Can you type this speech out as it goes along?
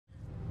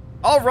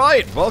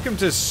Alright, welcome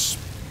to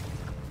Speed.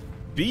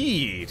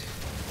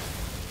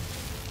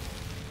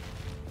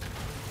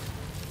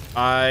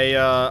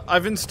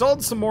 I've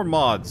installed some more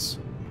mods.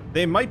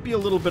 They might be a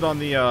little bit on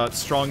the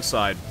strong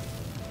side,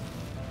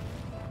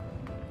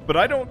 but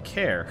I don't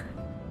care.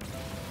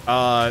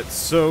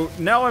 So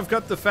now I've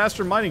got the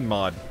faster mining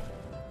mod.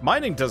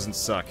 Mining doesn't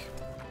suck,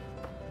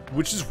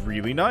 which is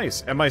really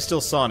nice. Am I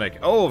still Sonic?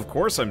 Oh, of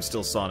course I'm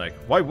still Sonic.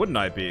 Why wouldn't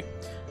I be?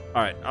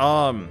 Alright,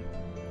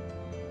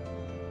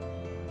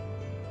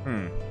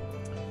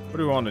 what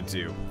do we want to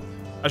do?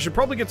 I should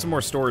probably get some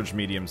more storage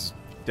mediums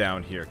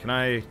down here. Can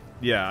I?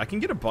 Yeah, I can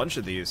get a bunch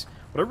of these.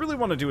 What I really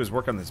want to do is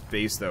work on this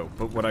base, though.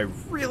 But what I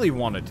really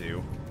want to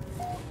do...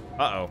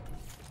 Uh-oh.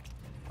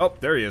 Oh,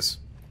 there he is.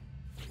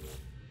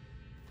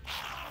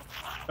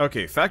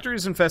 Okay,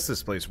 factories infest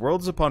this place.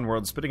 Worlds upon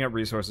worlds spitting out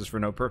resources for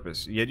no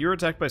purpose. Yet you're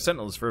attacked by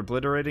sentinels for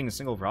obliterating a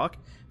single rock?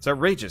 It's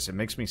outrageous. It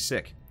makes me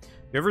sick.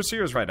 The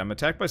Overseer is right. I'm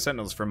attacked by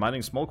sentinels for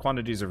mining small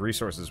quantities of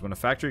resources when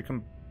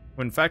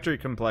factory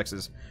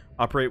complexes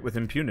operate with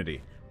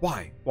impunity.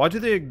 Why? Why do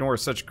they ignore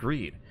such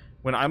greed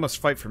when I must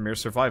fight for mere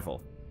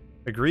survival?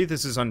 Agree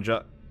this is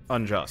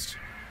unjust.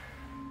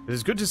 It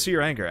is good to see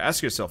your anger.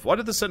 Ask yourself, why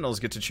do the sentinels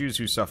get to choose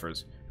who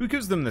suffers? Who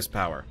gives them this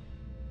power?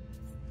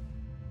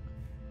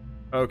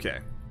 Okay.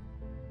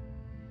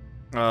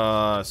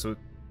 So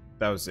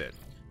that was it.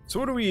 So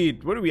what do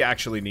we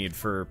actually need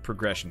for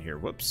progression here?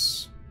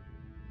 Whoops.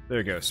 There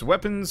we go. So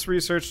weapons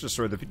research,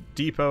 destroy the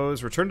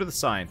depots, return to the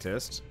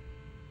scientist.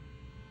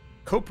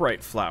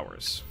 Coprite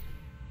flowers.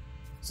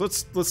 So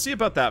let's see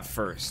about that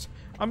first.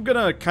 I'm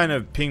gonna kind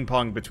of ping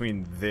pong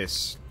between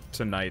this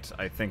tonight,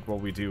 I think, while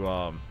we do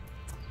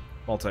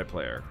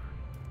multiplayer.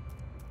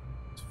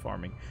 It's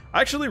farming.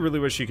 I actually really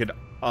wish you could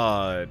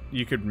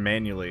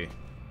manually.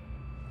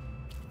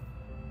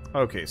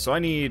 Okay, so I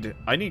need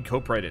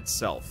Coprite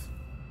itself.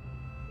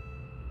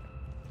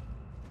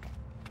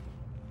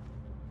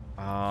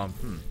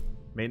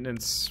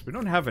 Maintenance. We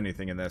don't have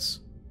anything in this.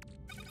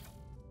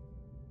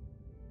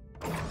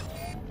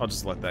 I'll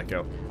just let that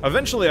go.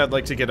 Eventually, I'd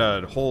like to get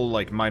a whole,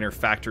 like, minor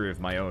factory of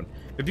my own.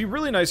 It'd be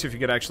really nice if you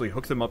could actually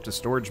hook them up to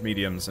storage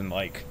mediums and,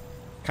 like,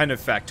 kind of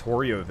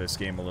Factorio this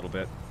game a little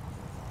bit.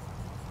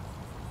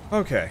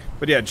 Okay,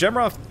 but yeah,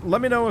 Gemroth,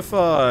 let me know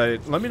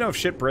if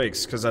shit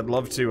breaks, because I'd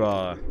love to.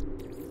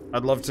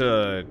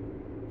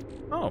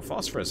 Oh,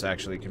 phosphorus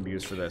actually can be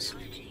used for this.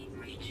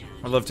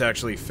 I'd love to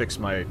actually fix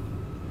my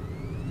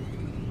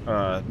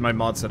my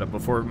mod setup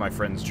before my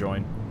friends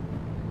join.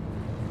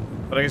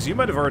 But I guess you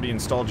might have already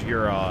installed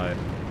your,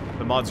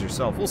 the mods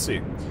yourself. We'll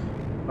see.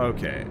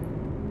 Okay.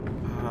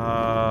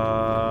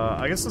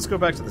 I guess let's go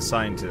back to the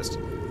scientist.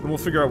 And we'll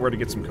figure out where to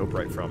get some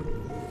Coprite from.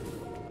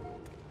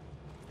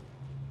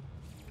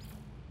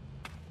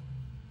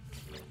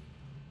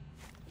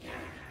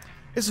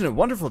 Isn't it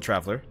wonderful,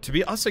 traveler? To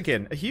be us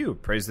again. A hue.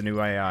 Praise the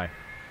new AI.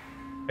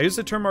 I use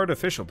the term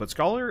artificial, but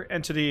scholar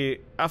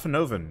entity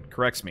Afanovan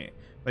corrects me.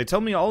 They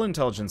tell me all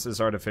intelligence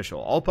is artificial.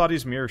 All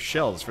bodies mere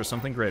shells for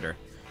something greater.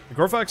 The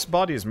Gorvak's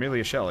body is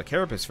merely a shell, a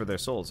carapace for their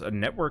souls, a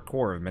network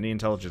core of many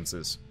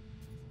intelligences.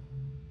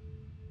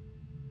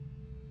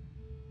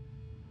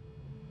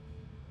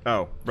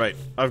 Oh, right.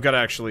 I've got to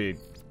actually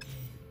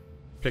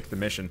pick the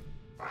mission.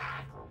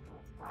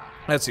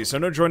 Let's see, so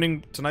no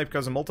joining tonight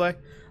because of multi?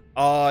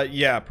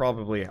 Yeah,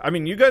 probably. I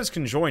mean, you guys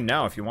can join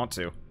now if you want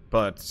to,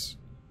 but...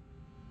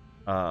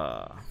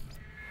 Huh.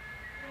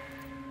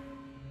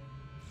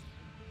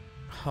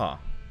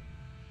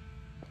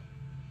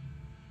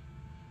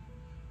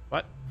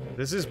 What?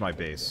 This is my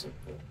base.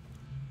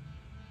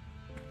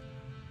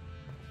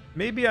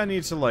 Maybe I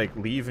need to, like,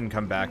 leave and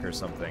come back or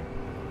something.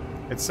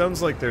 It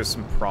sounds like there's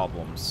some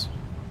problems.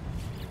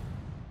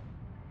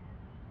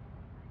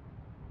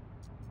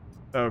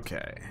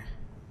 Okay.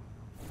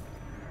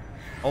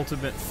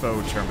 Ultimate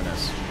Foe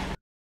Terminus.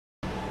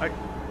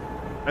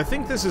 I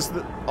think this is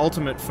the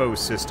Ultimate Foe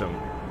system.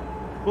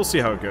 We'll see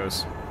how it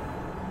goes.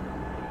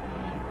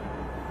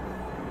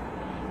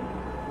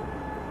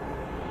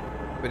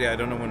 But yeah, I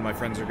don't know when my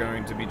friends are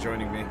going to be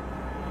joining me.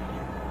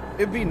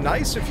 It'd be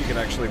nice if you could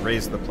actually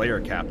raise the player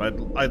cap.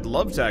 I'd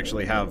love to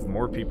actually have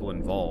more people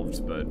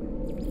involved, but...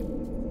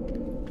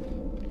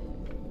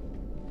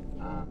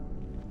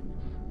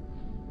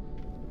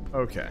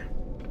 Okay.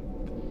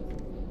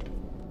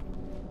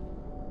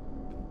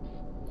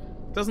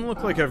 Doesn't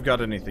look like I've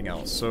got anything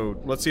else,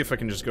 so let's see if I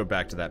can just go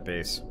back to that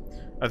base.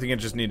 I think I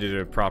just needed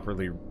to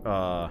properly,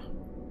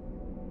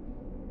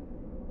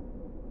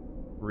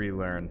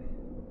 relearn.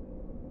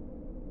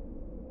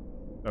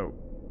 Oh.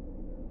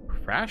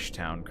 Crash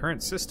Town,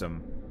 current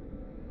system.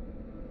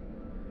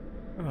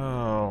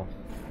 Oh.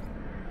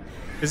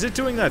 Is it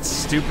doing that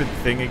stupid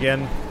thing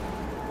again?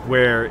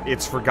 Where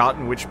it's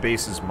forgotten which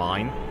base is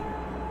mine?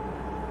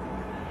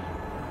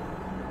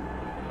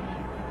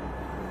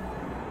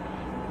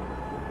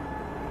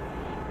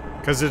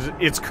 Because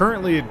it's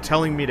currently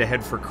telling me to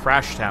head for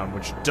Crash Town,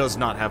 which does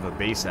not have a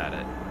base at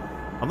it.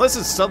 Unless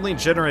it's suddenly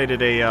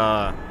generated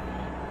a,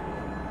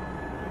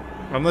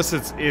 Unless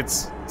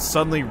it's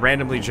suddenly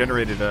randomly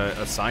generated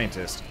a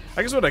scientist.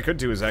 I guess what I could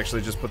do is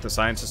actually just put the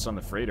scientist on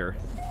the freighter.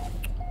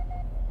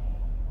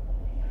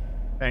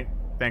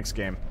 Thanks,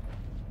 game.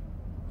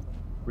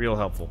 Real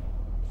helpful.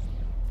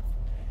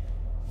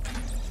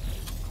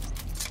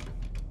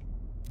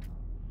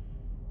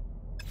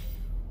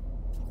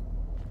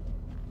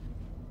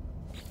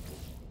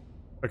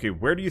 Okay,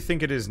 where do you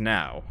think it is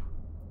now?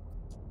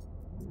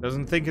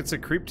 Doesn't think it's a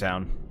creep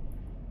town.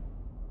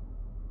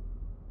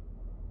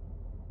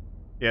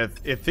 Yeah,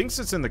 it thinks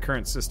it's in the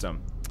current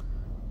system.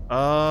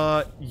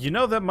 You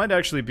know, that might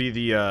actually be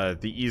the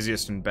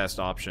easiest and best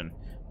option.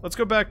 Let's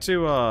go back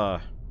to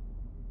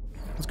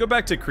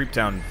Creep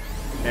Town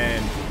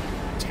and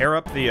tear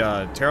up the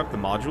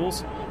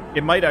modules.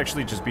 It might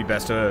actually just be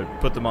best to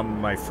put them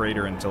on my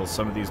freighter until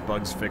some of these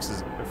bugs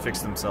fix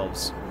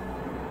themselves.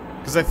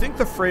 Because I think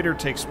the freighter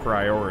takes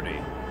priority.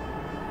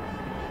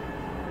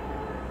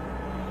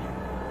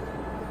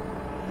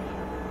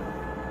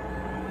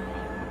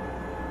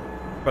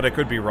 But I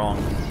could be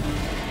wrong.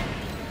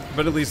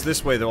 But at least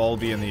this way they'll all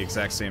be in the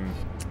exact same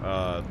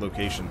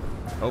location.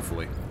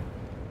 Hopefully.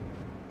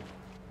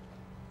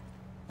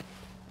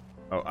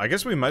 Oh, I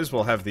guess we might as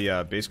well have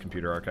the base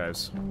computer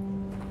archives.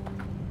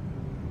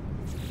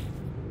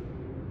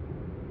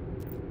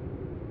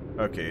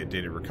 Okay,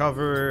 data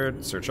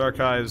recovered. Search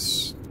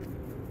archives.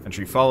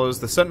 Entry follows.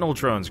 The Sentinel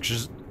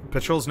drones.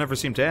 Patrols never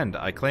seem to end.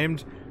 I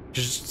claimed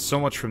just so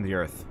much from the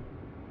Earth.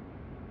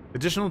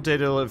 Additional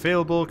data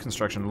available.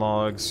 Construction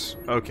logs.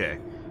 Okay.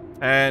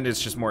 And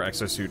it's just more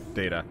exosuit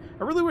data.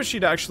 I really wish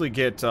you'd actually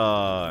get,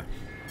 I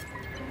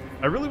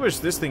really wish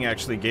this thing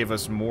actually gave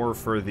us more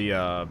for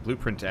the,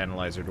 blueprint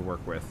analyzer to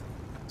work with.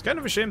 It's kind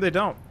of a shame they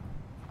don't.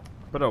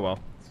 But oh well.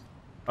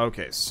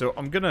 Okay, so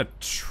I'm gonna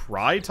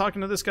try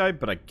talking to this guy,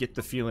 but I get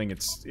the feeling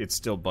it's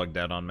still bugged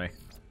out on me.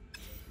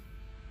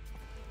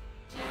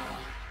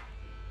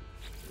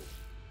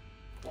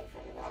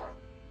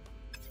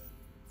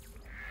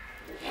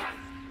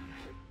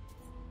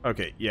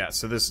 Okay, yeah,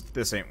 so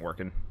this ain't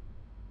working.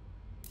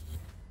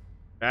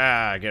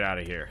 Ah, get out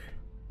of here.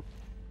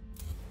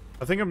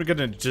 I think I'm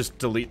gonna just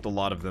delete the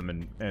lot of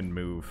them and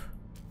move.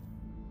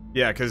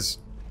 Yeah, because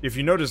if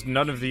you notice,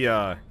 none of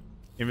the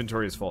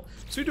inventory is full.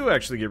 So we do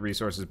actually get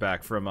resources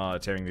back from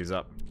tearing these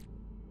up.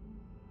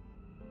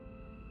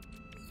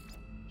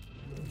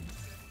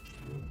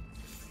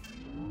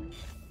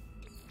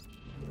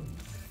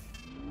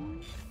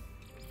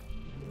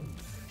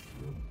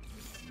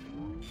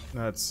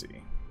 Let's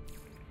see.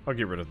 I'll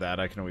get rid of that.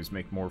 I can always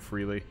make more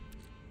freely.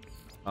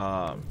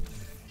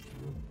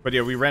 But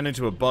yeah, we ran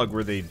into a bug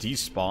where they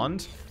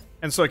despawned,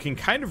 and so I can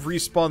kind of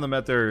respawn them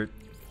at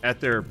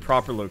their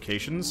proper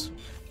locations,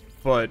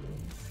 but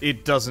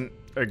it doesn't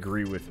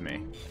agree with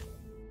me.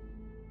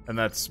 And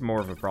that's more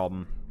of a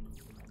problem.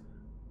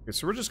 Okay,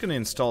 so we're just going to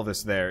install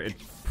this there.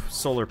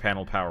 Solar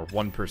panel power,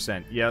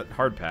 1%. Yeah,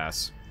 hard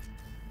pass.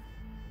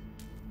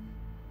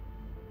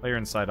 Player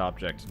inside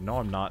object. No,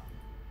 I'm not.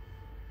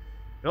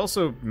 It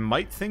also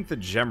might think that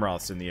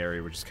Gemroth's in the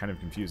area, which is kind of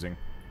confusing.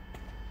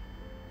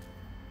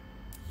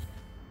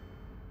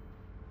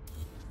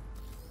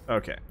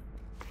 Okay.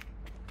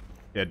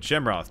 Yeah,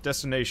 Gemroth.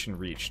 Destination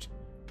reached.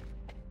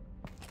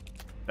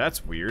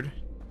 That's weird.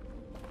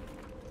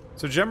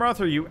 So, Gemroth,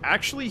 are you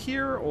actually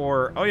here,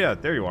 or... Oh, yeah,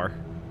 there you are.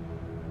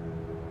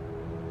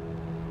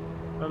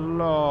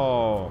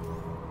 Hello.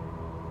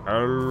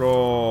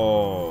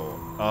 Hello.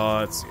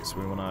 Let's see. So,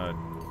 we want to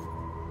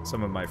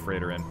summon my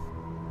freighter in.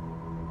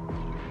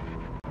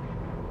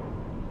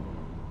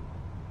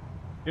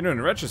 You know,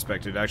 in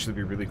retrospect, it'd actually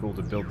be really cool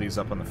to build these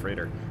up on the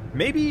freighter.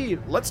 Maybe,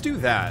 let's do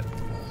that,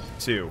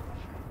 too.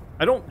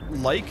 I don't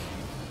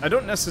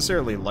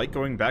necessarily like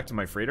going back to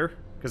my freighter,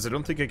 because I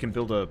don't think I can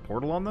build a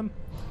portal on them.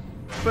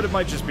 But it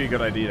might just be a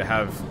good idea to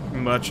have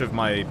much of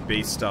my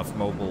base stuff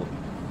mobile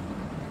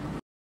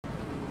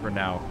for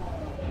now.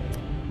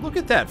 Look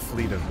at that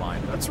fleet of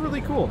mine. That's really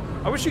cool.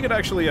 I wish you could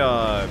actually,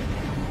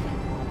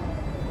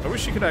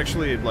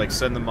 like,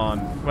 send them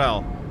on,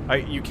 well...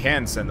 you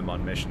can send them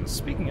on missions.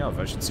 Speaking of,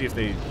 I should see if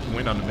they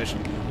went on a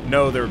mission.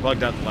 No, they were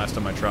bugged out the last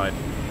time I tried.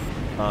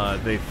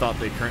 They thought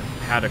they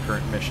had a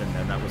current mission,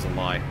 and that was a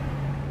lie.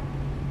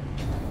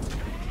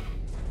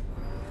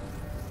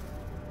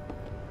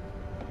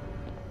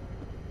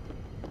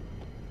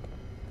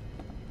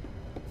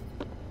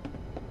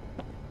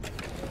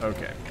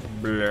 Okay.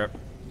 Blurp.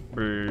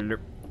 Blurp.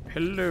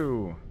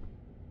 Hello.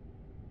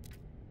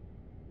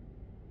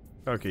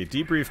 Okay,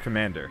 debrief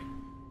commander.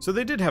 So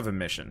they did have a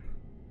mission.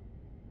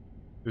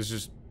 It was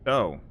just...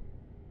 Oh.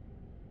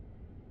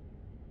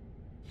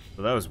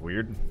 Well, that was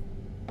weird.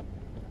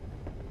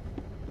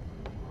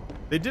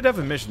 They did have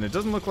a mission. It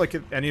doesn't look like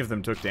any of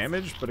them took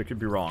damage, but it could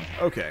be wrong.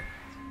 Okay.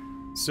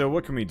 So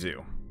what can we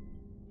do?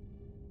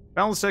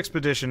 Balanced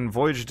expedition,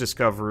 voyage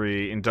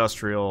discovery,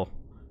 industrial.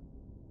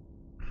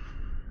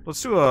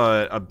 Let's do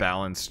a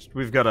balanced.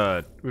 We've got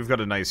a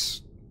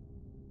nice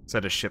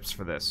set of ships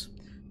for this.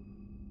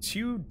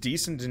 2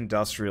 decent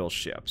industrial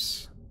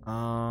ships.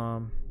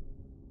 I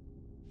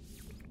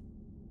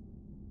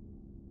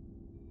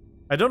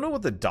don't know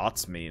what the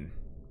dots mean.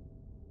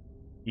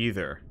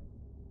 Either.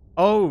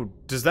 Oh,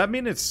 does that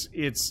mean it's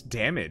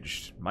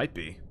damaged? Might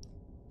be.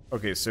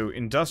 Okay, so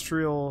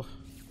industrial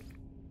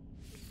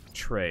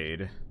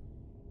trade.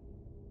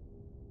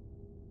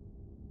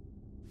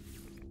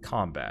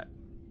 Combat.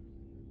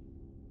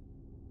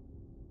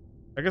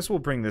 I guess we'll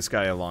bring this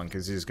guy along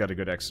because he's got a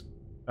good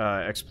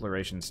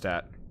exploration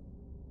stat.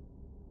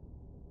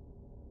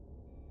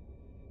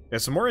 Yeah,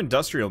 some more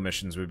industrial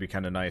missions would be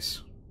kind of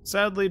nice.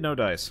 Sadly, no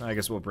dice. I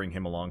guess we'll bring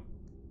him along.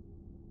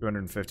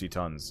 250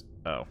 tons.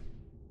 Oh.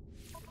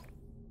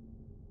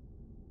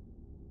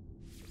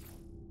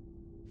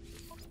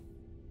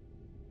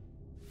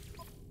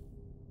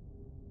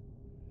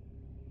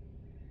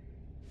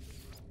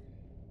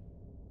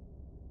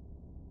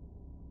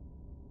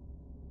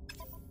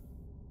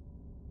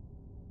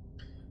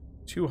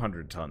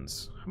 $200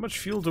 tons. How much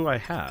fuel do I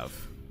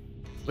have?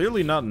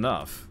 Clearly not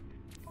enough.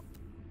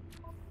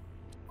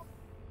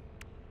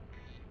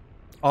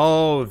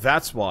 Oh,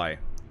 that's why.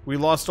 We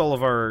lost all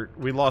of our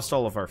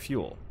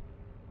fuel.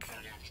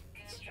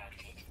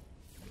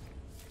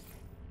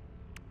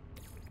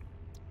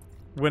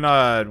 When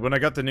I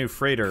got the new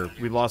freighter,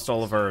 we lost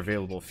all of our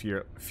available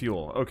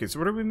fuel. Okay, so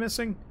what are we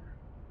missing?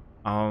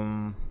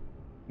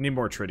 Need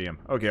more tritium.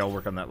 Okay, I'll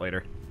work on that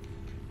later.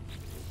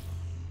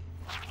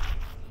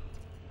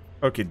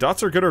 Okay,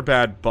 dots are good or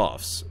bad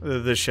buffs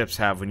the ships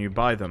have when you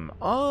buy them.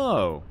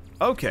 Oh,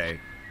 okay.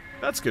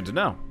 That's good to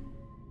know.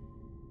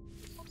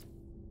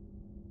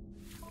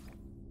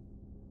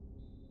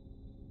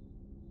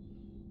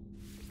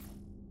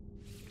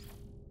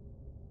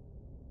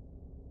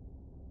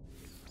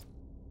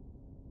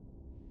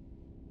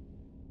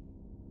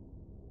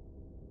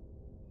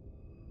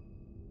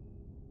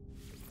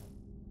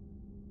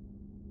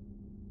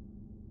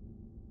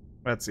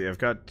 Let's see, I've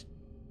got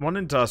 1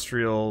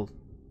 industrial,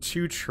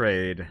 2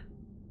 trade,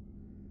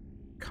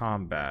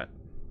 combat.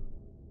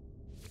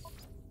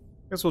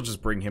 Guess we'll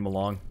just bring him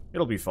along.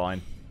 It'll be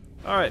fine.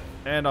 Alright,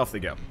 and off they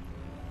go.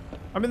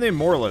 I mean, they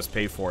more or less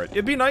pay for it.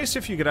 It'd be nice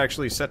if you could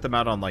actually set them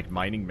out on, like,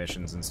 mining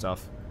missions and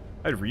stuff.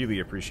 I'd really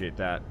appreciate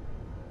that.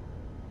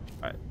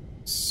 Alright,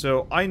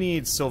 so I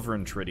need silver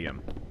and tritium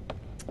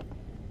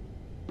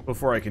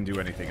before I can do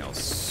anything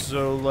else.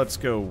 So let's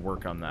go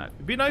work on that.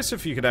 It'd be nice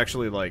if you could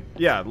actually, like,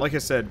 yeah, like I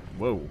said,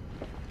 whoa,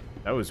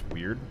 that was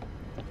weird.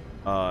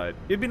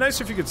 It'd be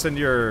nice if you could send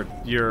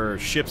your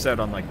ships out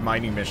on, like,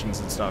 mining missions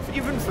and stuff,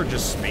 even for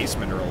just space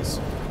minerals.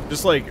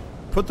 Just, like,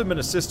 put them in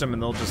a system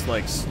and they'll just,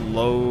 like,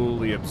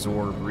 slowly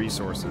absorb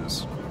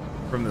resources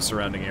from the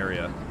surrounding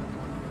area.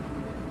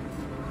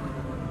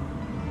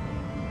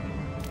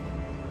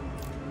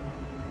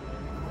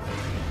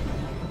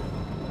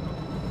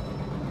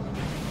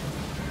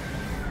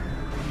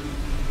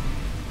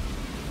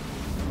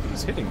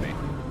 He's hitting me.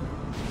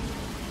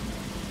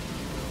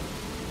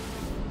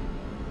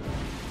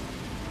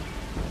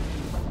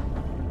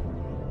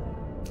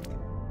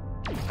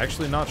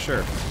 Actually, not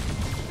sure.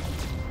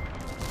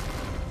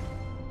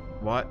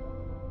 What?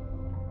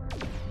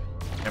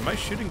 Am I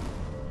shooting?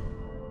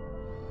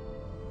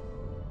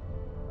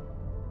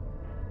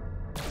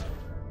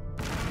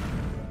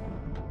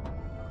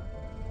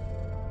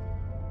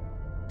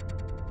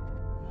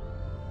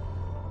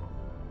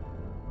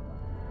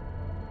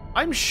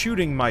 I'm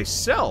shooting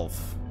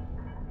myself.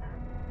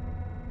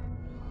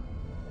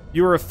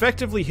 You are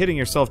effectively hitting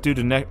yourself due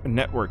to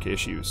network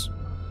issues.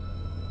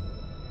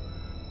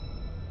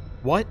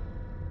 What?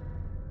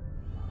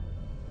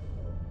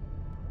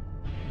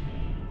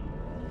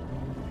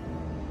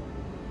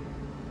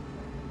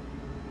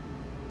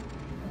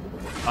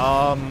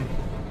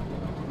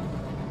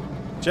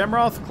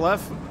 Jamroth,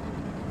 Clef,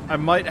 I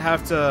might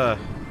have to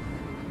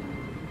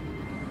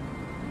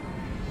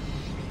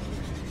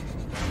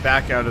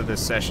back out of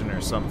this session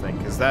or something,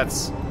 because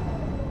that's...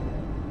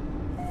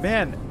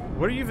 Man,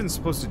 what are you even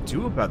supposed to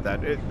do about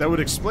that? That would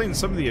explain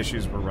some of the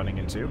issues we're running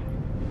into.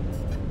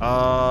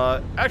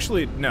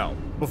 Actually, no.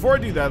 Before I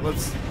do that,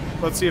 let's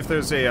see if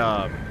there's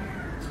a,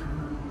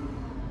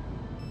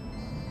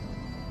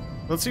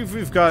 let's see if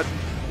we've got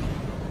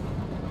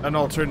an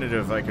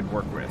alternative I could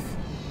work with.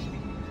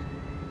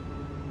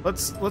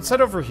 Let's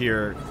head over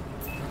here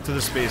to the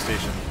space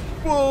station.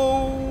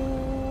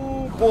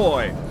 Whoa,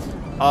 boy.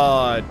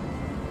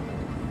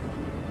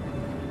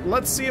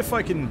 Let's see if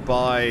I can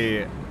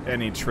buy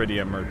any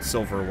tritium or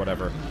silver or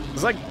whatever.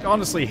 Because I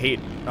honestly hate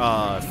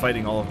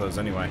fighting all of those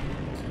anyway.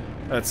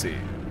 Let's see.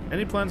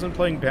 Any plans on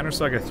playing Banner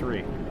Saga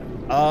 3?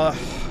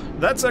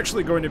 That's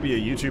actually going to be a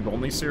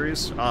YouTube-only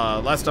series.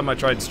 Last time I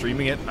tried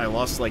streaming it, I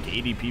lost like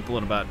 80 people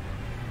in about,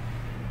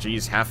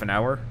 geez, half an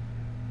hour.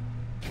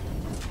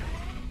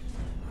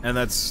 And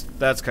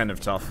that's kind of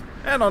tough.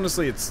 And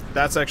honestly,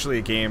 that's actually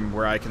a game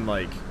where I can,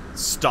 like,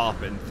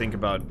 stop and think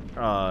about,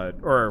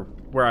 or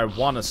where I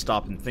want to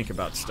stop and think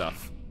about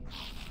stuff.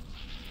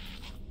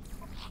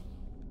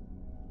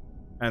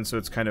 And so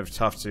it's kind of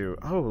tough to...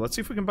 Oh, let's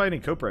see if we can buy any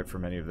copyright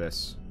from any of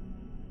this.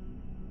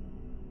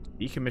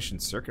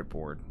 Decommissioned circuit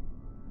board.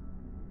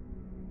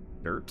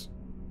 Dirt.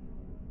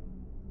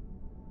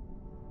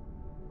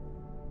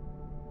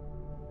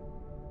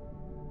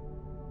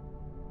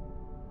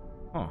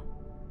 Huh.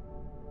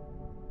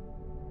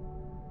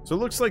 So it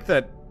looks like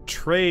that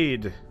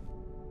trade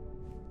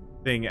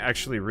thing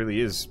actually really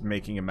is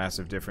making a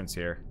massive difference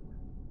here.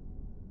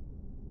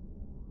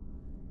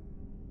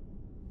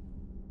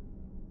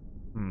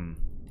 Well,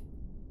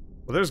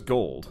 there's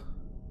gold.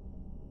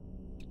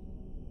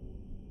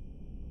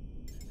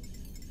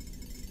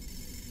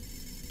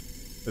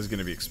 This is going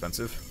to be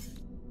expensive.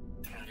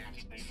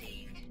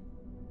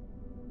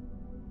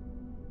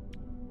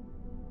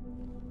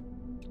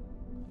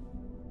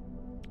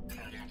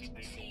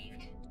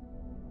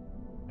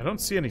 I don't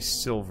see any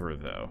silver,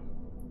 though.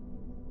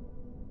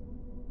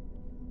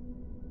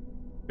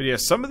 But yeah,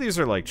 some of these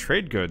are like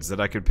trade goods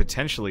that I could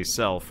potentially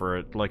sell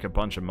for like a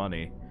bunch of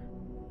money.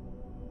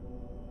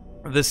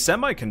 The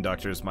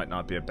semiconductors might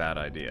not be a bad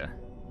idea.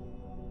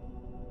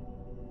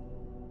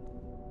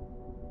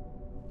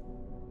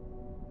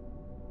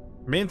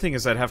 Main thing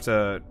is I'd have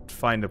to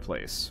find a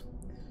place.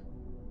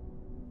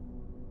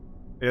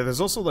 Yeah, there's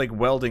also like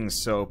welding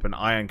soap and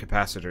ion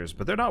capacitors,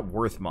 but they're not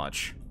worth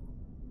much.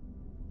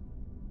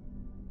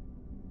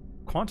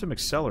 Quantum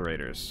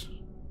accelerators.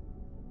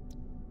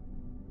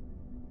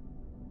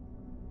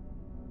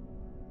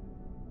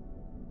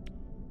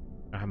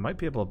 I might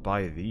be able to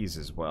buy these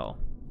as well.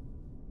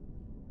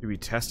 Do we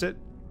test it?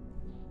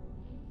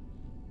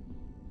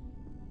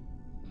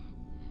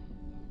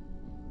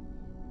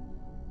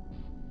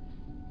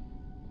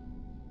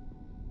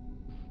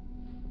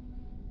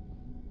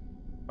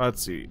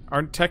 Let's see.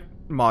 Aren't tech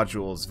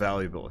modules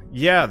valuable?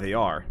 Yeah, they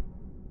are.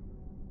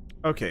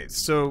 Okay,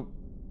 so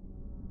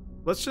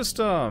let's just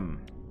I'm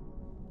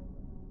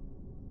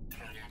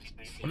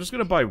just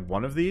gonna buy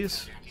one of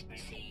these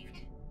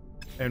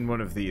and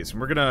one of these, and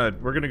we're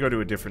gonna go to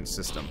a different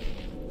system.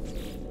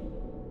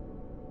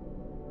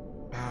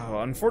 Oh,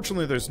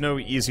 unfortunately, there's no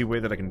easy way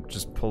that I can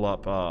just pull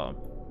up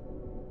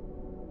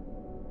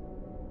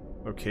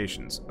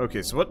locations.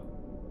 Okay, so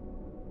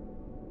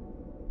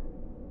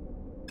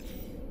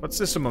what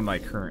system am I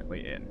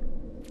currently in?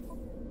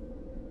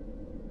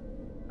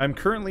 I'm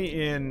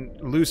currently in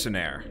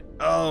Lucinaire.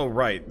 Oh,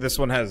 right. This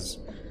one has...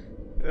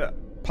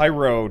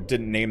 Pyro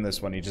didn't name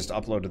this one. He just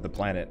uploaded the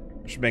planet,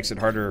 which makes it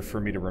harder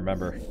for me to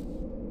remember.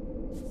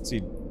 Let's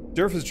see.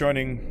 Durf is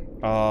joining.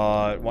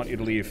 Want you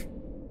to leave.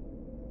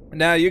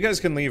 Nah, you guys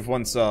can leave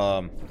once,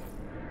 you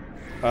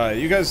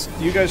guys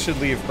should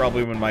leave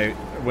probably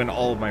when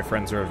all of my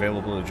friends are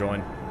available to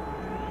join.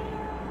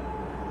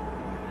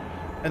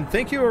 And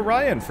thank you,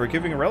 Orion, for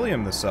giving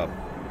Aurelium the sub.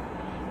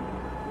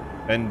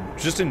 And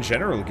just in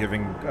general,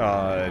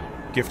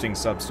 gifting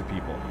subs to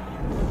people.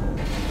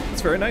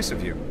 It's very nice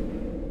of you.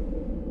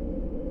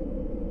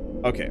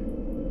 Okay.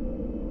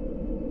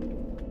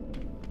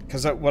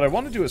 Because what I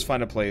want to do is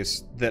find a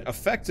place that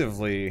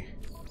effectively...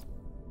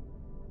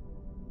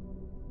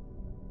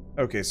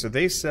 Okay, so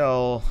they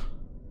sell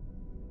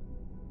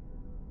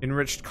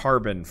enriched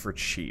carbon for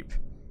cheap.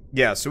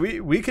 Yeah, so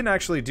we can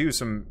actually do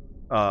some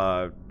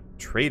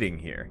trading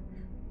here.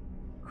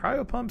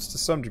 Cryopumps to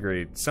some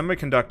degree.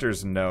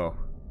 Semiconductors, no.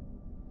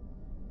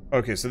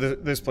 Okay, so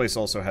this place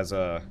also has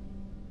a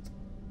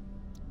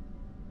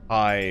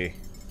high...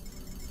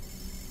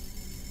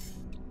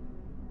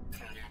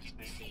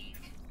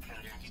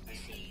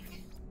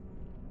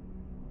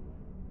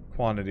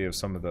 quantity of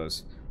some of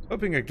those.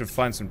 Hoping I could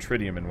find some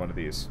tritium in one of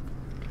these.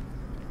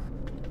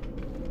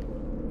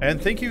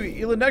 And thank you,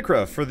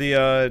 Ilanegra, for the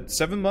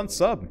 7-month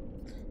sub.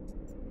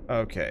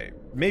 Okay,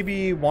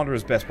 maybe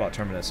Wanderer's Best Bot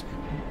Terminus.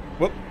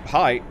 Whoop,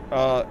 hi.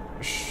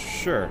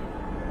 Sure.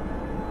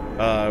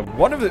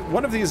 One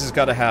of these has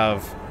got to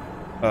have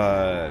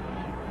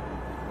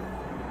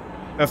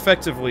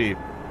effectively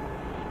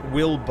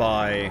will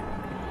buy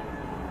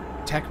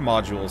tech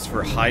modules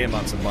for high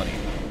amounts of money.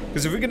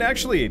 Because if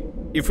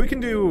we can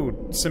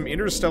do some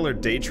interstellar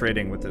day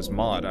trading with this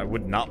mod, I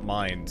would not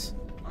mind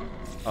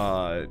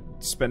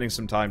spending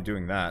some time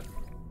doing that.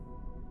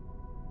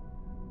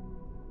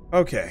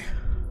 Okay.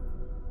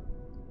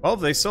 Well,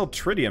 they sell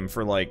tritium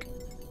for, like,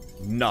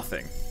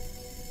 nothing.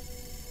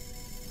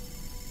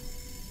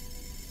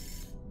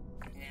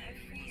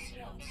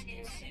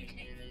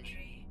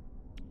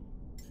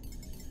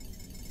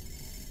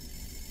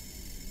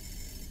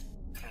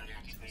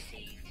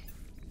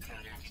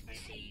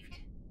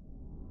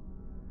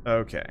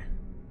 Okay.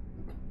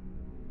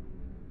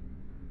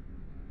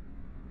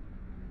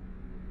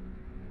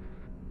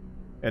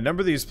 A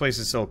number of these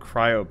places sell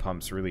cryo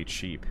pumps really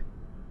cheap.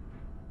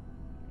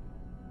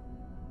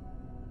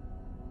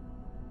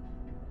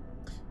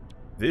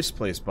 This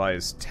place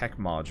buys tech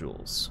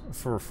modules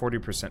for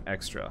 40%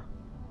 extra.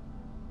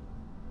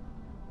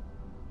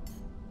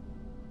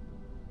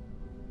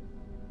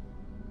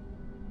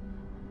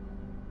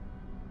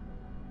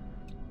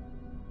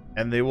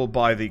 And they will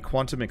buy the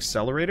quantum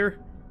accelerator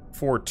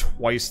for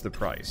twice the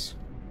price.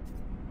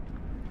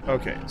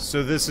 Okay,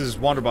 so this is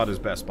Wanderbot'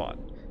 best bot.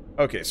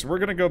 Okay, so we're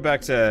gonna go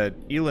back to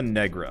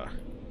Ilanegra.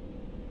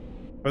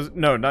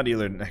 No, not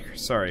Ilanegra,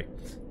 sorry.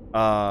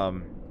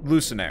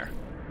 Lucinaire.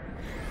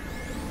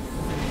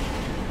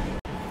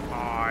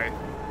 Hi.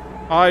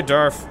 Hi,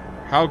 Darf.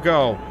 How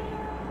go?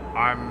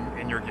 I'm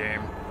in your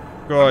game.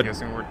 Good. I'm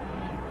guessing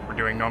we're We're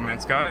doing No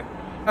Man's Sky?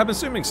 I'm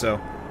assuming so.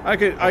 I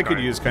could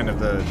use kind of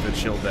the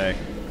chill day.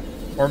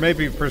 Or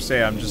maybe, per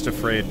se, I'm just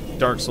afraid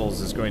Dark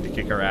Souls is going to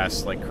kick our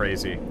ass like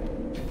crazy.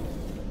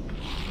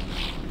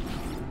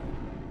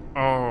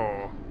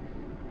 Oh.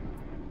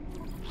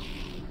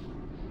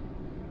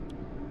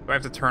 Do I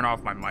have to turn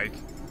off my mic?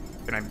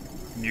 Can I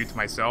mute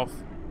myself?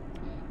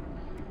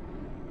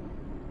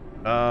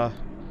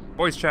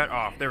 Voice chat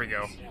off. There we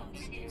go.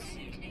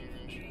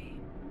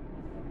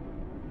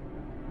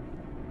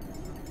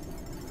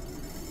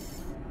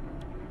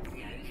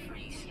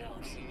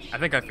 I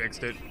think I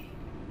fixed it.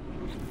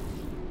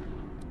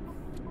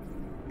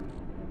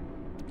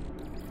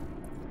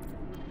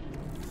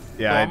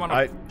 Yeah, so I'm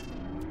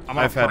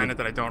on a planet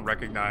that I don't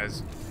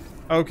recognize.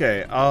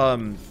 Okay,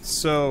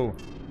 so...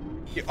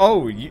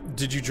 Oh,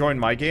 did you join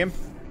my game?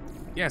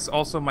 Yes,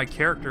 also my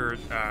character,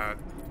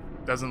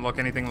 doesn't look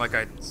anything like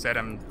I set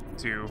him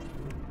to,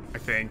 I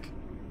think.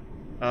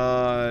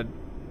 I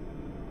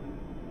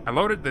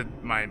loaded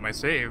my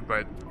save,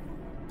 but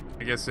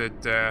I guess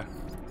it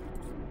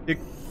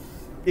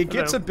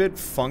gets a bit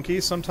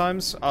funky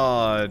sometimes.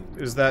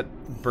 Is that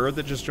Bird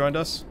that just joined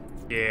us?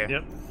 Yeah.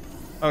 Yep.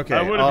 Okay.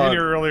 I would have been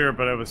here earlier,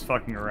 but I was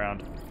fucking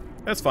around.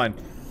 That's fine.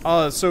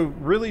 So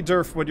really,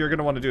 Durf, what you're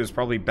gonna want to do is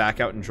probably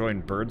back out and join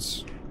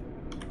Bird's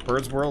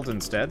World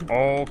instead.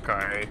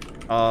 Okay.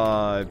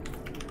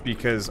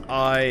 Because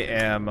I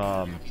am,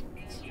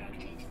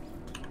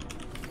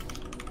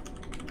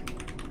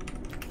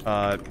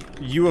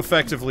 you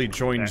effectively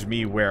joined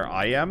me where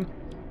I am,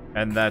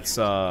 and that's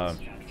why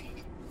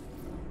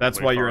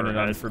you're in an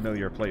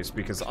unfamiliar place,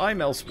 because I'm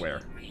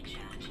elsewhere.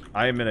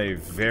 I am in a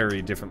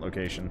very different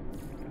location.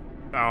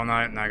 Oh, no,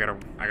 I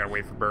gotta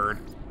wait for Bird.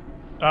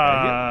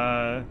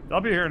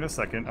 I'll be here in a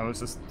second. I was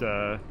just,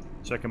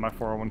 checking my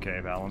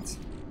 401k balance.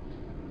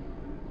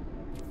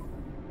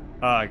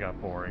 I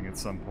got boring at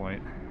some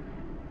point.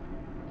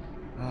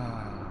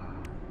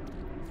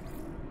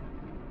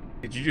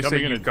 Did you just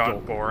say you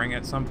got boring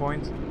at some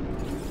point?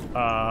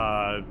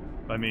 I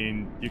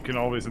mean, you can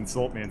always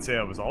insult me and say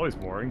I was always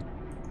boring.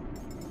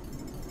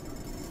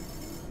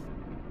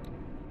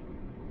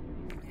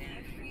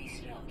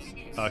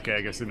 Okay,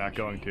 I guess you're not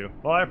going to.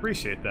 Well, I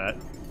appreciate that.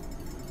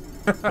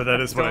 But that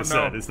is what I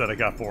said, is that I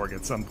got boring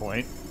at some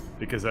point.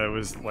 Because I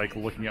was, like,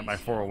 looking at my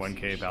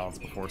 401k balance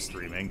before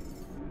streaming,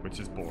 which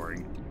is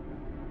boring.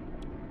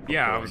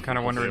 Yeah, I was kind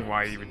of wondering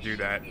why you would do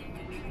that.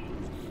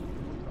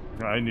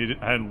 I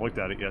hadn't looked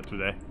at it yet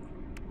today.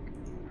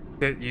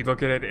 You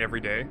look at it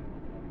every day?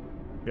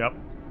 Yep.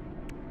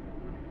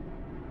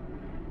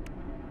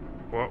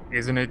 Well,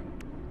 isn't it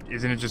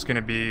just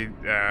gonna be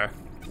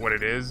what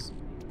it is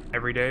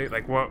every day?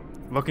 Like, what?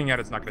 Looking at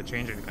it's not gonna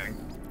change anything.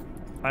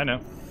 I know.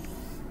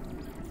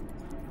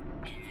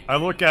 I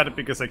look at it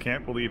because I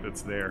can't believe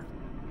it's there.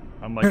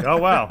 I'm like, oh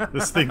wow,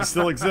 this thing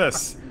still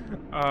exists.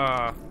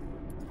 Huh.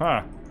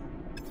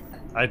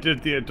 I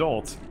did the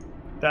adult.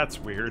 That's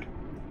weird.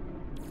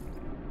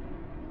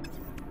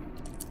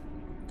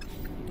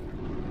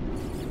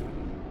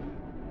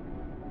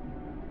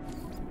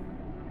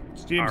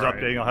 Steam's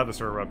updating. I'll have the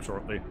server up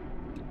shortly.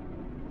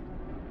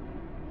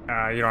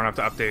 You don't have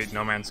to update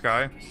No Man's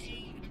Sky?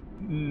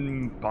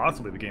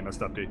 Possibly the game has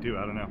to update too,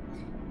 I don't know.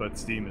 But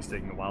Steam is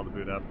taking a while to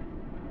boot up.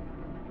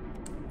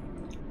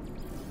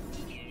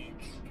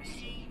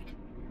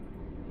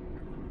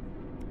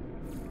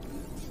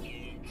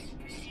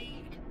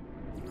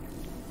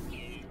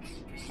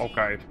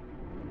 Okay.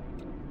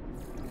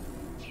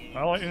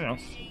 I'll let you know.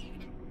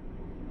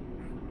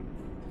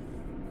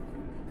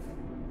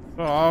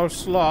 Oh,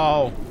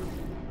 slow.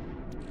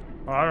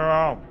 I don't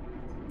know.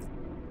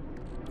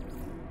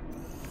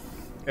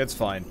 It's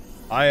fine.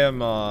 I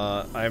am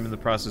in the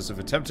process of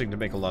attempting to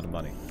make a lot of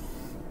money.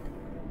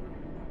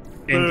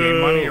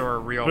 In-game money or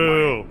real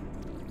money?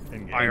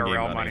 In-game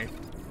IRL money.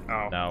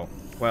 Oh. No.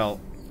 Well,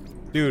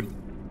 dude,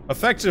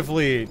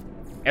 effectively,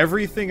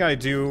 everything I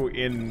do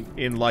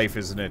in life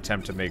is an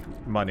attempt to make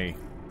money.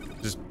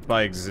 Just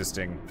by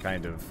existing,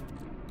 kind of.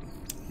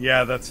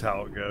 Yeah, that's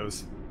how it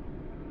goes.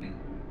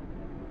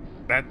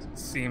 That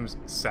seems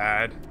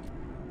sad.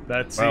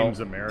 That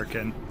seems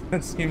American.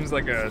 That seems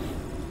like a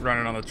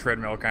running on the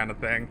treadmill kind of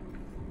thing.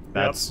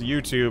 That's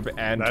YouTube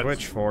and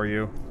Twitch for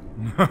you.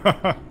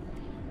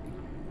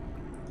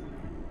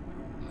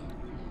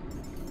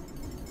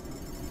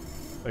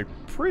 Like,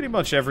 pretty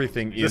much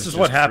everything is. This is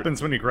what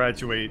happens when you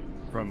graduate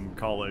from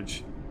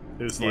college.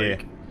 Is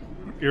like,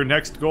 your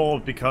next goal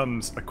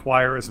becomes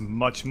acquire as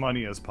much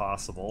money as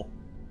possible.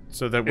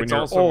 So that when it's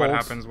you're also old, what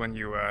happens when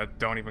you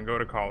don't even go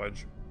to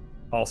college.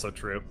 Also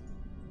true.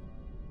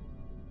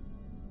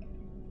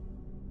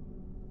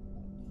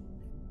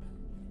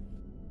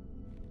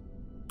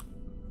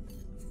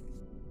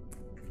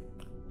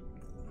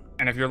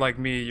 And if you're like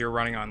me, you're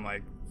running on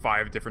like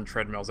 5 different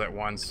treadmills at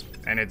once,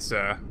 and it's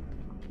a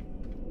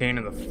pain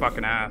in the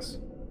fucking ass.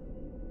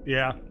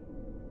 Yeah.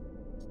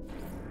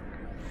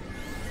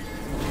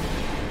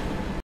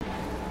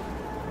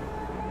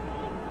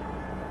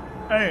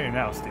 Hey,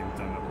 now Steam's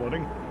done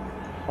uploading.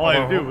 All I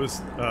had to do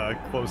was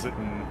close it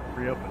and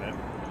reopen it.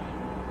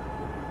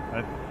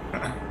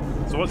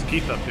 So what's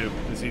Keith up to?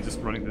 Is he just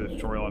running the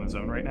tutorial on his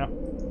own right now?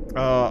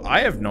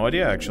 I have no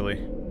idea,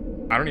 actually.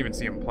 I don't even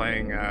see him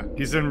playing.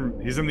 He's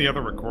in the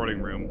other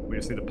recording room. We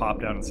just need to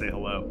pop down and say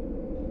hello.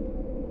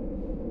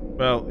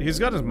 Well, he's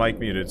got his mic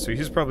muted, so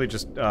he's probably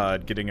just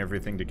getting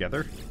everything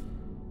together.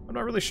 I'm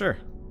not really sure.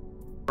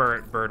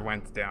 Bird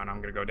went down.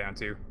 I'm gonna go down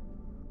too.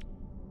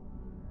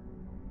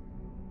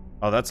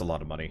 Oh, that's a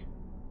lot of money.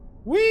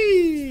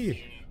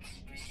 Whee!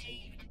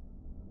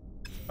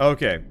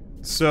 Okay,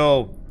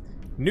 so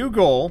new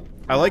goal.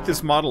 I like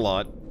this mod a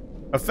lot.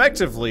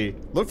 Effectively,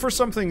 look for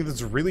something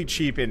that's really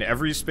cheap in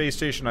every space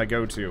station I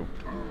go to.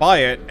 Buy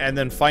it, and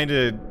then find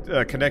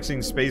a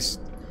connecting space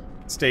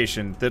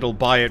station that'll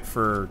buy it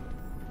for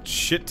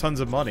shit tons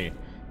of money.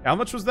 How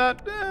much was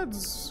that?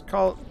 Let's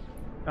call it...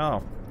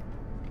 Oh.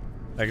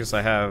 I guess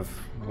I have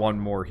one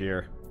more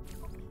here.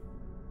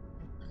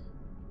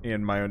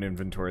 In my own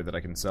inventory that I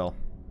can sell.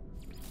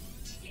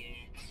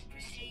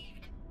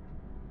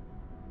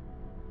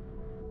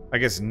 I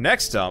guess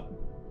next up...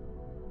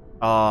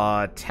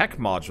 tech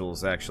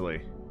modules,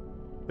 actually.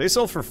 They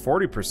sell for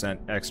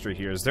 40% extra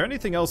here. Is there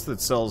anything else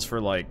that sells for,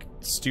 like,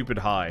 stupid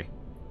high?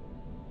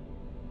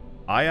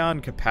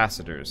 Ion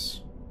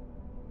capacitors.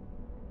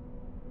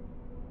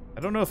 I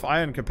don't know if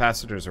ion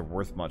capacitors are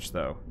worth much,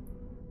 though.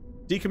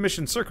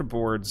 Decommissioned circuit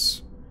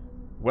boards.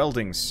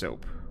 Welding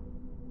soap.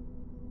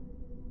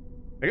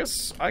 I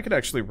guess I could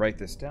actually write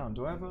this down.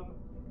 Do I have a...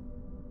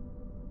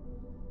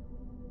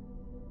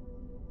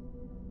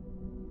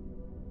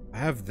 I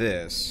have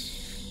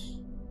this.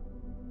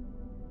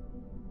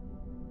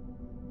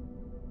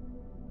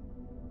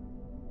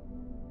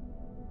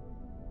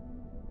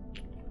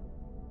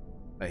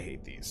 I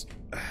hate these.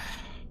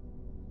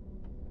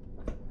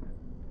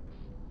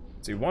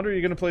 Let's see, Wander, are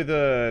you gonna play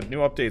the new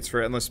updates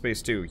for Endless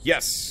Space 2?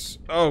 Yes!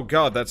 Oh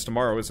god, that's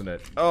tomorrow, isn't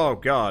it? Oh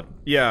god.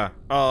 Yeah.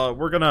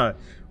 We're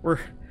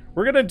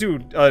gonna do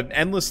an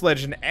Endless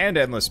Legend and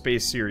Endless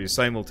Space series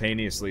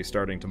simultaneously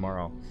starting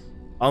tomorrow.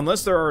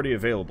 Unless they're already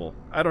available.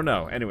 I don't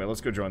know. Anyway,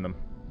 let's go join them.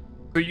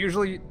 So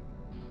usually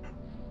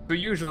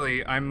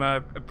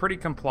I'm pretty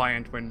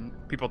compliant when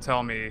people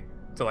tell me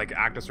to like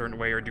act a certain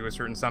way or do a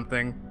certain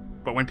something.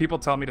 But when people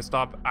tell me to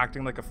stop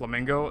acting like a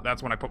flamingo,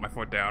 that's when I put my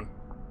foot down.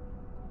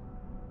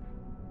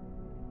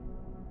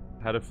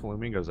 How do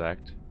flamingos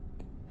act?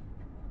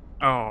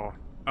 Oh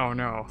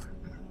no.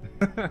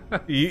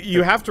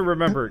 You have to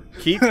remember,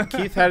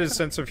 Keith had his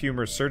sense of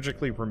humor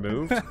surgically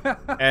removed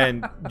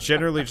and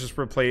generally just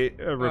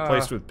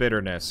replaced with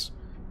bitterness.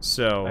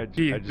 So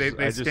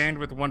they stand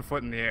with one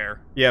foot in the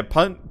air. Yeah,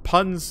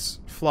 puns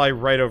fly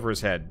right over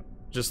his head,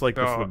 just like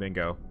the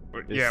flamingo.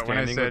 Yeah, when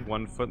I said with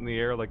one foot in the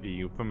air like a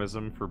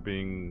euphemism for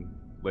being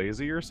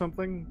lazy or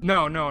something?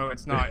 No,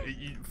 it's not.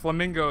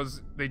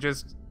 Flamingos, they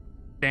just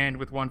stand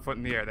with one foot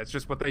in the air. That's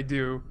just what they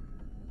do.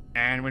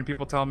 And when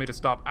people tell me to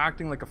stop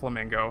acting like a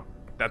flamingo,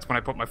 that's when I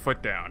put my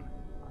foot down.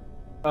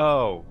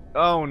 Oh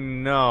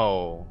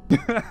no.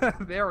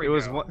 There we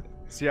go.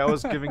 See, I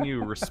was giving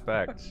you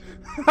respect.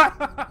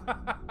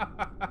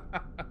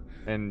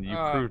 And you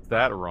proved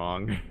that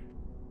wrong.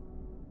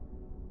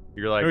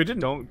 You're like,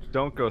 no,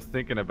 don't go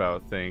thinking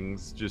about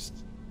things.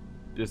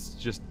 It's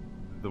just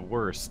the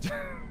worst.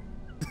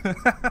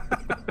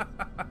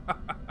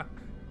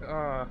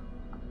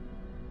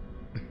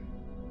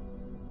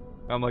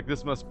 I'm like,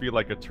 this must be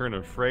like a turn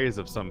of phrase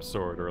of some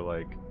sort, or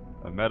like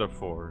a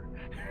metaphor.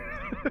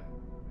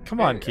 Come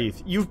on,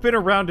 Keith. You've been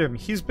around him.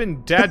 He's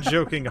been dad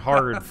joking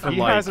hard for he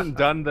hasn't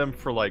done them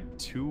for like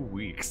 2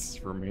 weeks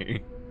for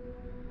me.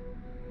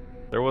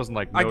 There wasn't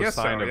like no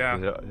sign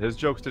of his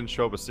jokes didn't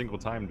show up a single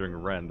time during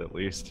Rend, at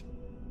least.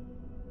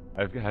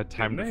 I've had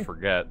time to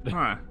forget.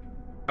 Huh.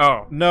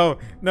 Oh no.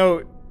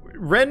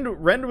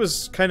 Rend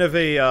was kind of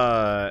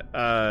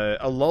a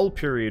lull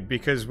period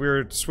because we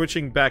were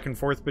switching back and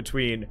forth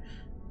between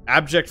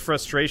abject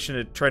frustration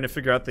at trying to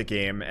figure out the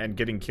game and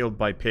getting killed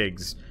by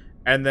pigs,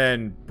 and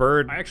then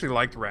Bird. I actually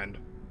liked Rend.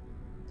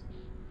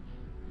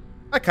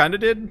 I kind of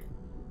did.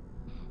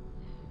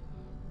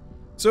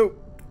 So,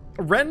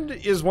 Rend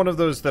is one of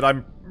those that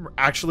I'm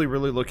actually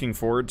really looking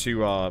forward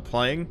to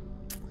playing.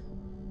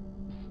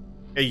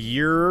 A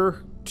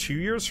year, 2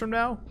 years from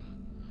now.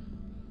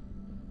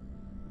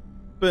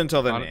 But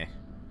until then,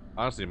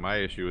 honestly, my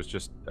issue is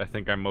just I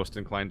think I'm most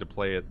inclined to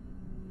play it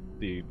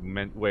the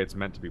way it's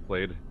meant to be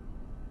played.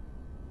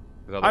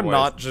 I'm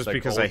not, just like,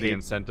 because all I the hate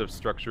incentive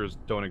structures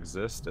don't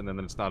exist, and then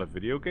it's not a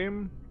video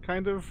game,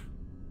 kind of.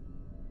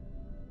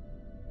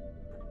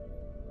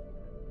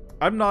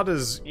 I'm not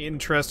as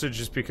interested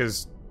just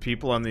because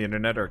people on the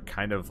internet are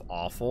kind of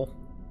awful.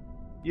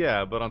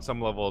 Yeah, but on some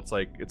level,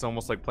 it's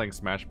almost like playing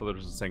Smash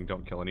Brothers and saying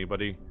don't kill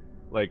anybody.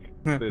 Like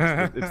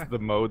it's the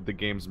mode the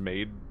game's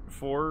made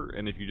for,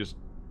 and if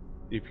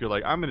you're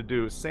like, I'm gonna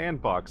do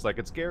sandbox like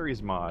it's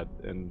Gary's mod,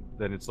 and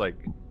then it's like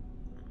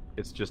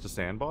it's just a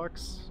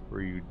sandbox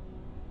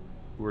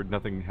where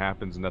nothing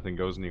happens and nothing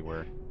goes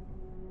anywhere.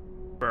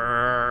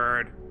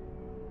 Bird.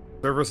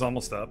 Server's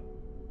almost up.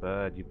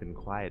 Bud, you've been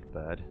quiet,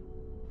 bud.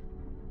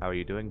 How are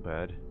you doing,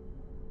 bud?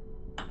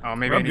 Oh,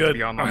 maybe I need to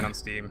be online on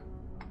Steam.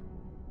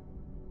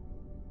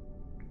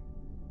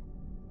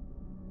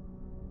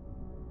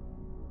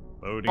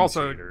 Loading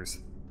Also, cheaters.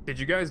 did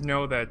you guys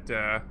know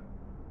that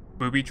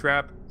booby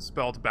trap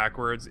spelled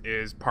backwards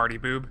is party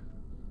boob?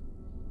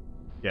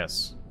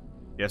 Yes.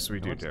 Yes, we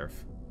do, No, it's- Derf.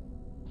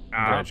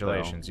 Ah,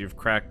 Congratulations. You've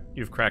cracked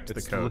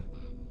the code.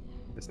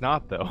 It's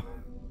not though.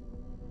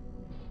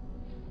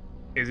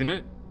 isn't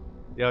it?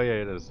 Yeah,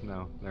 it is.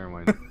 No, never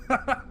mind.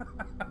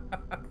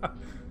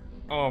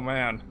 Oh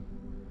man.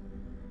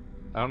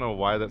 I don't know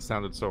why that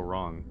sounded so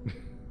wrong.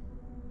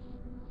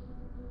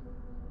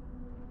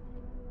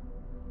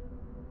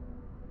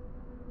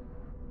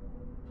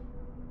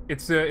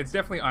 It's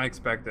definitely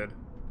unexpected.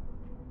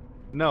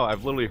 No,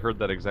 I've literally heard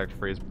that exact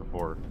phrase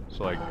before,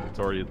 so like it's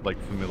already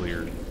like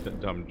familiar,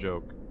 dumb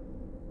joke.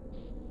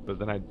 But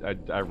then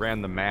I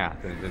ran the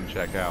math and it didn't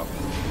check out.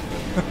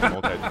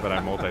 But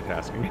I'm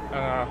multitasking.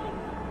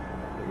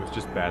 It was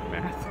just bad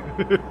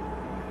math.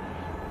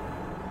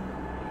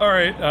 All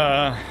right,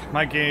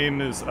 my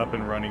game is up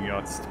and running. You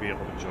ought to be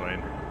able to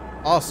join.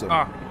 Awesome.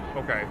 Ah,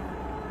 okay.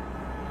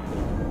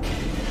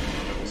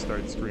 I will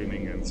start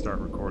streaming and start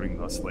recording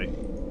thusly.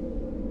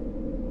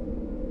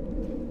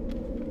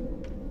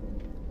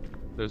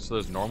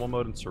 There's normal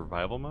mode and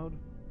survival mode?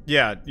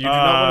 Yeah, you do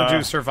not want to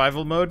do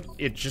survival mode.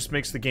 It just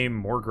makes the game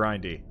more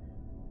grindy.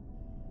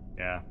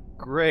 Yeah.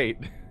 Great.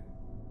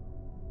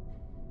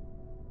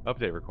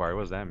 Update required,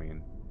 what does that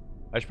mean?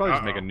 I should probably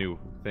just make a new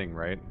thing,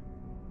 right?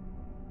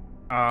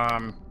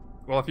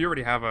 Well, if you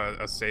already have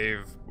a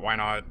save, why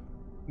not?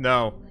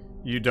 No,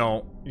 you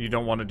don't. You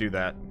don't want to do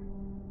that.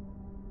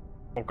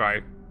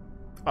 Okay.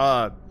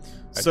 I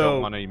So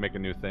don't want to make a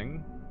new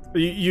thing.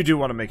 you do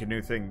want to make a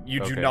new thing. You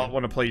do Okay. not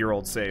want to play your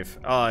old save.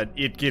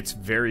 It gets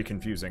very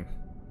confusing.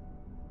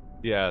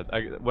 Yeah,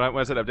 when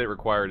I said update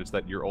required, it's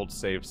that your old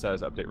save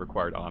says update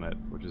required on it,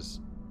 which is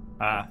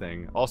a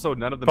thing. Also,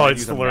 none of the But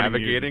it's menus I'm the learning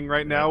navigating menu.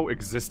 right now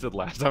existed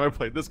last time I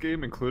played this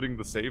game, including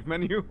the save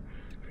menu.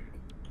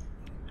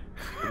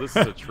 So this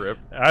is a trip.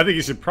 I think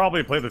you should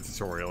probably play the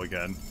tutorial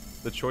again.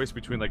 The choice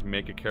between like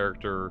make a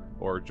character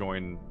or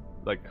join,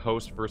 like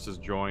host versus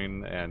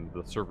join, and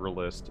the server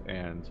list,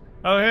 and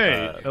Oh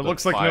hey, it the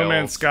looks like No file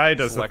Man's Sky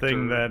does the selector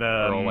thing that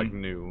are all like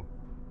new.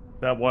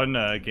 that one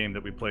game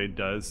that we played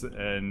does,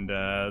 and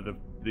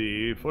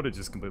the footage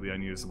is completely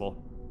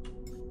unusable.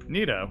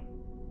 Neato.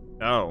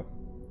 Oh.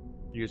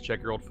 You just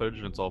check your old footage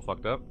and it's all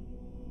fucked up.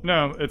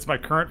 No, it's my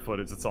current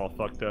footage. It's all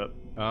fucked up.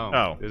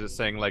 Oh. Is it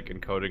saying like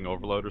encoding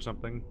overload or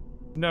something?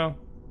 No,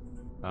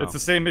 Oh. it's the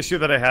same issue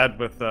that I had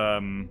with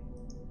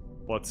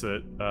what's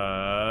it?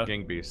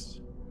 Gang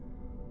Beasts.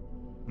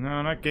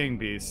 No, not Gang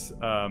Beasts.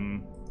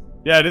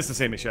 Yeah, it is the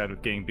same issue I had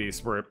with Gang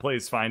Beasts, where it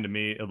plays fine to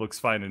me, it looks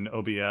fine in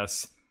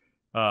OBS,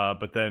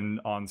 but then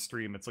on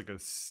stream it's like a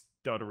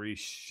stuttery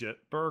shit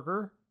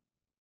burger.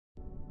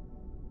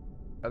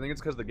 I think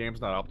it's because the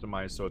game's not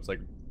optimized, so it's like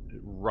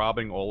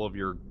robbing all of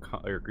your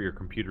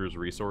computer's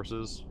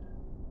resources,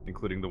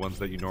 including the ones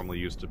that you normally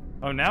use to.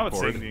 Oh, now it's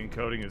record. saying the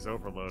encoding is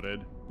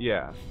overloaded,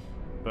 Yeah,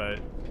 but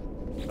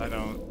I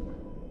don't.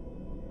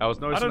 I was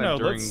I noticing don't know.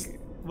 that during.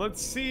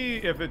 Let's see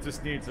if it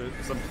just needs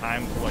some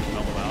time to like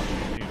mellow out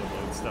and need to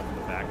load stuff in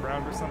the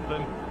background or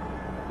something.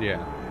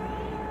 Yeah,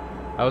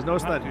 I was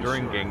noticing Not that too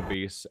during sure. Gang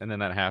Beasts, and then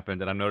that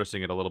happened, and I'm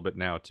noticing it a little bit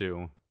now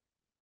too.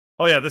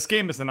 Oh yeah, this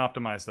game isn't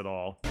optimized at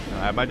all.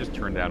 I might just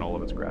turn down all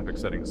of its graphic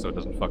settings so it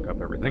doesn't fuck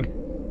up everything.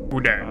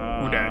 Who dat?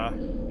 Who dat?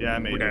 Yeah,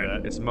 maybe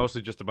dat? that. It's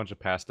mostly just a bunch of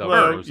pastel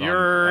Well, colors.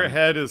 your on,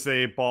 head is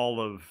a ball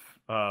of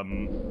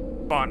Fun.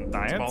 It's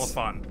Science? a ball of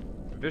fun.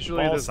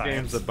 Visually, ball this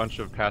science. game's a bunch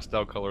of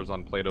pastel colors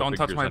on Play-Doh Don't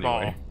figures touch my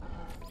anyway.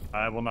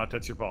 I will not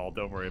touch your ball.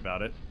 Don't worry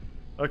about it.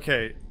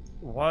 Okay,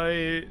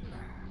 why?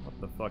 What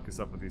the fuck is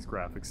up with these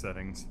graphic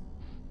settings?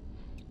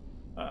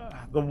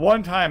 The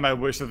one time I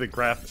wish that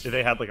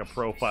they had like a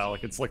profile,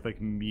 like it's like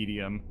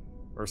medium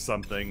or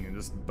something, and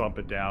just bump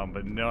it down.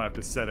 But no, I have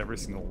to set every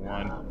single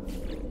one.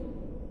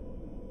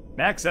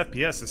 Max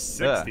FPS is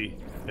 60.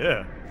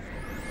 Yeah.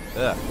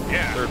 Ugh.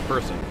 Yeah. Third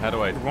person. How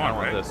do I? I don't want,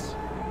 want right? this.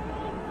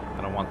 I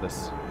don't want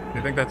this.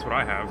 I think that's what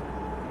I have.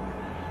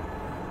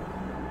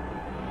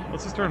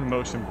 Let's just turn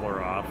motion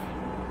blur off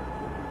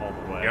all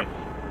the way. Yep.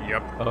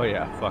 Yep. Oh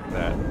yeah, fuck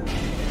that.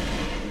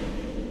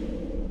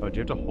 Oh, do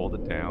you have to hold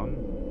it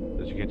down?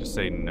 That you can't just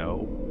say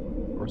no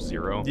or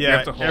zero? Yeah,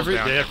 have to hold every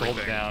down They have to hold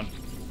it everything. down.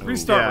 Ooh.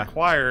 Restart Yeah.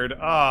 required.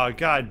 Oh,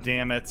 god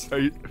damn it. Are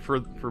you,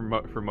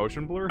 for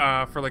motion blur?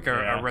 For like a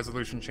Yeah.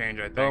 resolution change,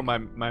 I think. Oh, my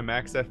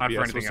max for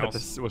FPS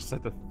anything was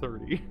set to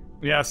 30.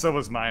 Yeah, so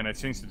was mine. I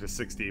changed it to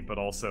 60, but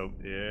also,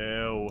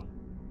 ew.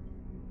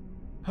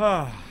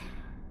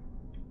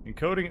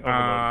 Encoding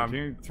overload.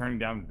 Continue turning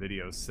down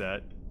video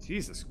set.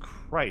 Jesus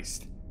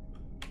Christ.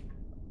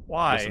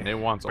 Why? Listen, it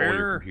wants all your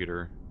Where-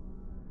 computer.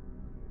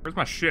 Where's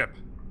my ship?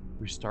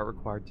 Restart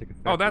required. Take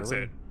effect. Oh, that's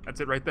really? it. That's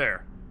it right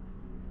there.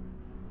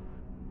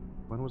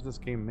 When was this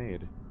game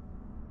made?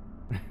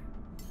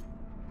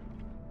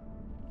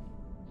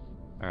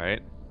 All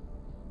right.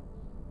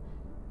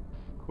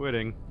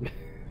 Quitting.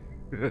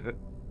 Might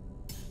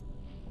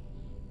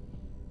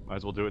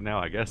as well do it now,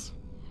 I guess.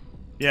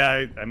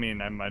 Yeah, I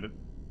mean, I might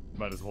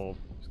as well,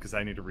 because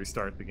I need to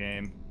restart the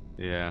game.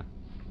 Yeah.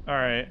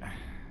 Alright.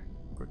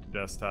 Quit to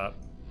desktop.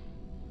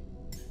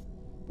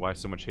 Why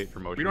so much hate for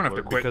motion We don't have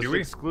blur? to quit, because do we?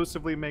 it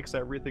exclusively makes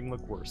everything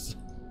look worse.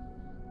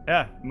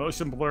 Yeah,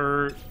 motion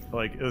blur,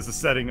 like, is a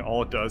setting,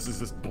 all it does is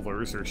just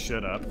blurs your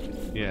shit up.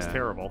 Yeah. It's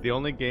terrible. The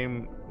only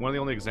game, one of the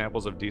only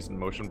examples of decent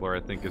motion blur, I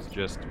think, is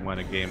just when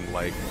a game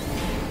like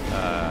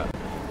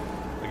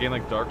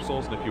Dark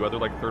Souls and a few other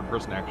like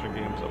third-person action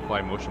games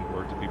apply motion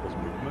blur to people's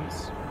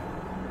movements.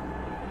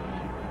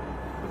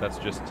 But that's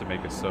just to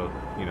make it so,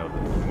 you know, the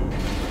movement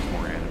is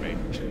more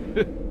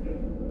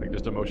anime. Like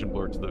just a motion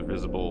blur to the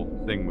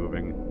visible thing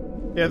moving.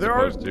 Yeah, as there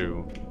are opposed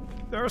to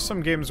there are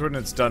some games when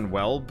it's done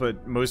well,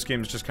 but most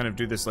games just kind of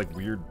do this like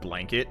weird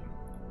blanket.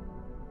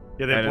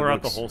 Yeah, they and blur it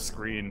out the looks- whole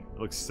screen. It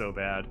looks so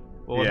bad.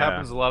 Well, what Yeah.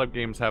 happens, a lot of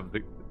games have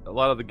a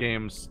lot of the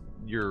games,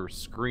 your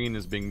screen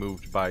is being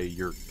moved by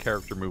your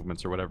character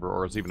movements or whatever,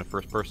 or it's even a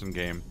first-person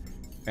game,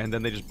 and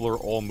then they just blur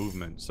all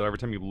movement, so every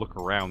time you look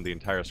around, the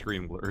entire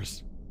screen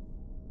blurs.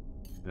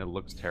 And it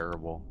looks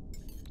terrible.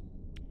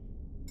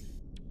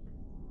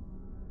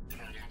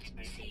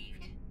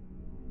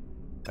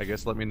 I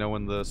guess let me know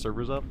when the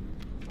server's up.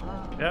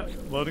 Yeah,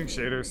 loading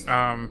shaders.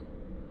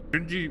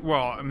 Should you?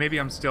 Well, maybe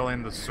I'm still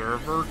in the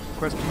server?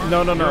 Question mark.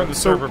 No, You're on the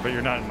so server, but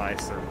you're not in my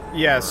server.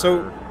 Yeah,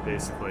 so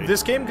basically,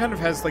 this game kind of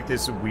has like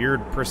this weird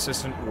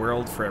persistent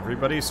world for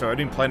everybody. So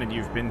any planet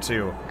you've been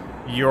to,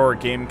 your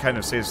game kind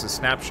of saves a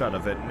snapshot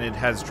of it, and it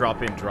has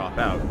drop in, drop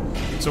out.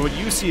 So what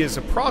you see is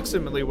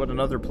approximately what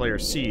another player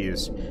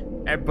sees,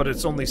 but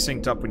it's only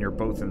synced up when you're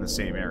both in the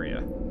same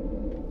area.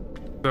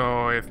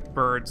 So if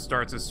Bird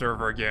starts his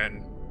server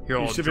again,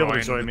 he'll you should be able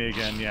to join me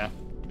again. Yeah,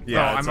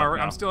 Yeah, no, it's up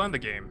now. I'm still in the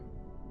game.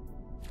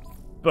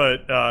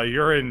 But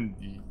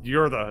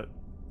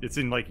it's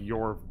in like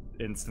your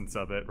instance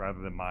of it rather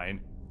than mine.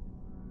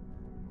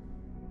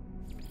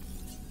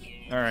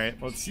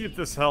 Alright, let's see if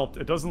this helped.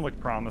 It doesn't look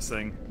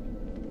promising.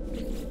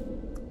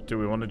 Do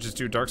we want to just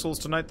do Dark Souls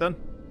tonight then?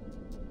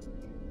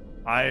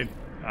 I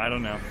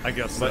don't know. I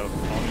guess so.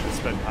 I'll need to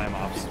spend time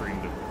off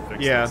stream to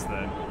fix Yeah. this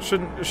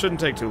then. Shouldn't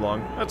take too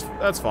long.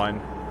 That's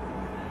fine.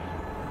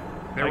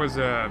 There was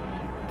a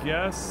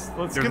Yes.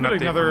 Let's There's give an it update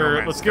for No another.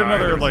 Man's Let's give Sky.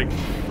 another There's-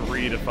 like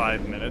 3 to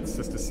 5 minutes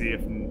just to see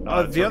if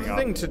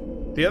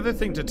The other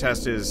thing to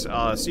test is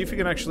see if you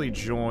can actually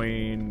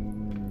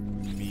join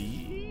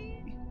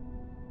me.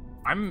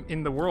 I'm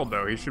in the world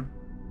though. He should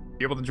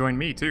be able to join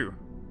me too.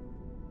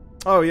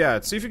 Oh yeah,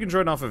 see if you can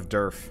join off of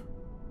Durf.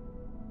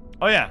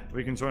 Oh yeah,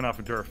 we can join off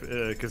of Durf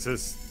because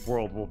his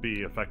world will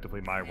be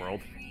effectively my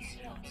world.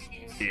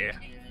 Yeah.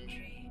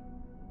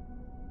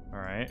 All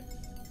right,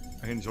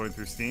 I can join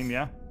through Steam.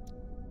 Yeah.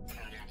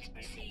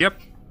 Yep.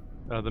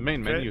 The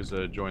main Okay. menu's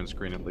a join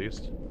screen at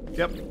least.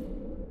 Yep.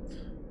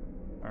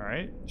 All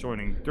right,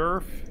 joining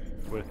Durf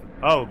with.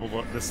 Oh,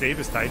 the save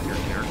is tied to your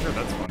character.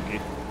 That's funky.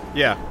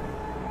 Yeah.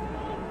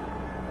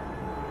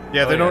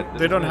 Yeah, Oh, they yeah, don't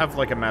isn't it- have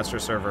like a master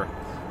server.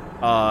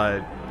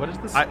 What is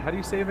this? I- How do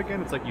you save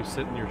again? It's like you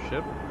sit in your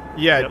ship?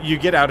 Yeah, Yep. you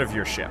get out of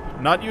your ship.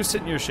 Not you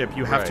sit in your ship,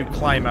 you have to Right.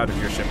 climb out of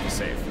your ship to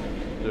save.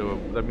 So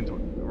that means,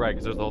 right,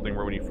 because there's the whole thing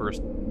where when you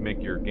first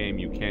make your game,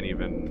 you can't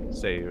even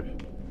save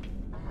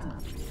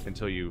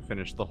until you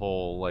finish the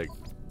whole, like,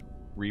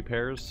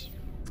 repairs.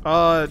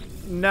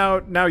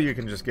 Now you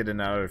can just get in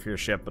and out of your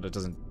ship, but it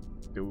doesn't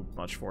do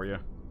much for you.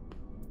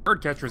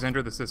 Bird catchers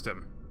enter the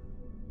system.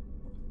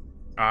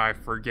 I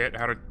forget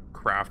how to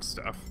craft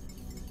stuff.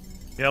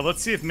 Yeah,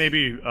 let's see if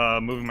maybe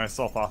moving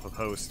myself off of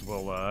host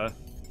will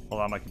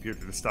allow my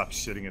computer to stop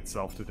shitting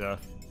itself to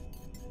death.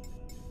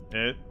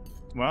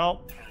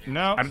 Well,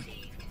 no,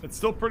 it's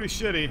still pretty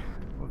shitty.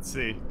 Let's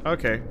see.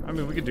 Okay, I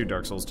mean we could do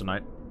Dark Souls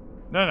tonight.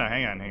 No,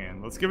 hang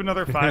on. Let's give it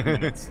another 5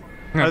 minutes.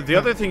 The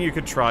other thing you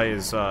could try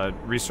is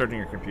restarting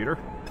your computer.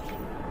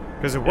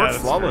 Because it Yeah, worked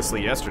that's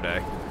flawlessly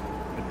yesterday.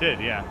 It did,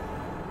 yeah.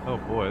 Oh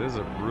boy, this is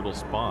a brutal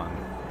spawn.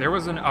 There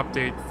was an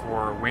update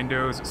for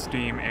Windows,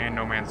 Steam, and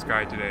No Man's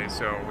Sky today,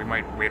 so we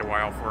might wait a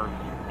while for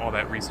all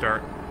that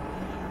restart.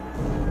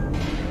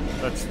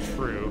 That's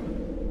true.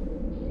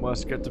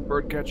 Must get to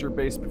Birdcatcher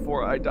base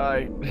before I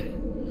die.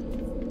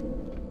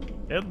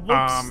 It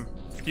looks.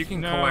 You can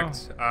No.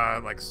 collect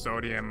like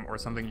sodium or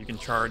something. You can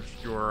charge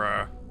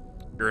your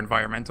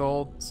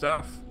environmental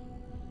stuff so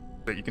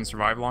that you can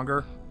survive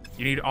longer.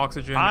 You need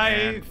oxygen. I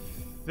and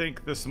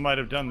think this might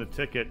have done the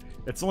ticket.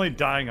 It's only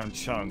dying on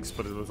chunks,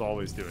 but it was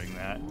always doing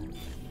that.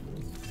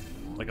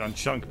 Like on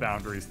chunk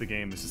boundaries, the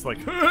game is just like.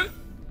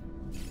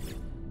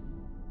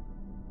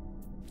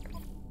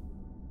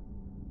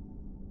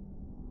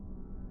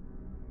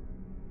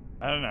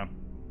 I don't know.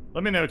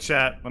 Let me know,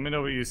 chat. Let me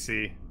know what you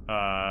see,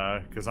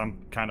 because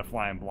I'm kind of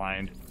flying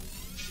blind.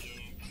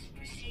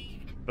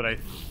 But I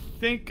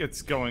think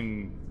it's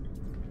going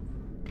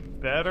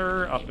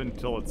better up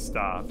until it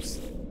stops.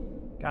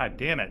 God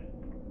damn it.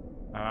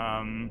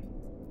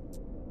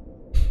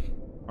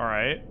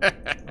 Alright.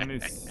 Let me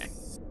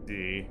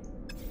see.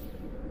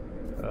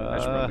 I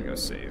should probably go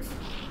save.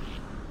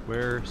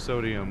 Where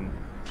sodium?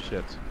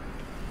 Shit.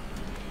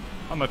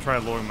 I'm gonna try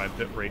lowering my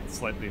bitrate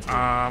slightly for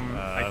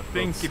I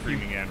think both if you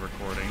streaming and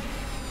recording.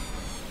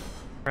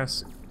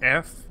 press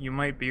F, you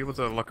might be able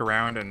to look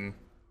around and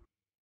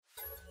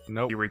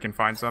Nope. See where you can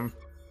find some.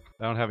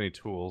 I don't have any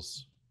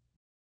tools.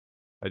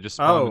 I just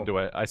spawned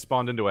Oh. I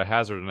spawned into a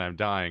hazard and I'm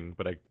dying,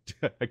 but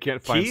I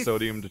can't find Keith?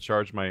 sodium to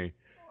charge my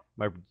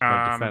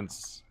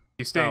defense.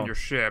 You stay in Oh. your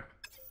ship.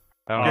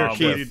 I don't Here, have What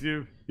Keith. do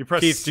you do? You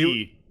press Keith,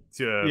 C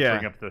to Yeah.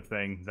 bring up the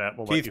thing that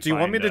will let Keith, you do you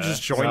want me find, to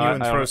just join No, you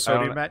and I throw don't-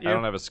 sodium at you? I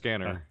don't have a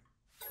scanner.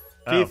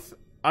 Keith,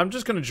 I'm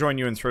just gonna join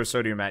you and throw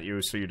sodium at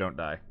you so you don't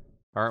die.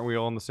 Aren't we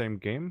all in the same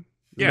game?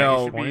 Yeah, No.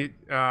 you should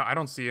be. I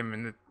don't see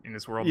him in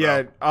this world.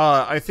 Yeah, though.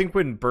 I think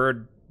when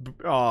Bird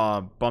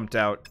bumped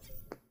out,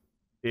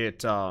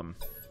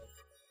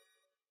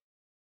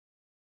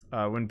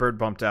 when Bird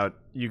bumped out,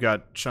 you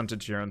got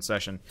shunted to your own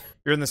session.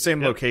 You're in the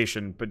same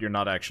location, but you're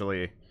not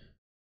actually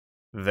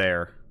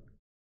there.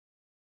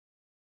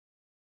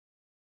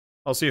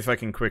 I'll see if I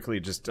can quickly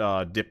just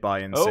dip by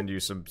and send you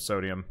some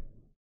sodium.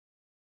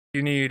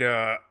 You need.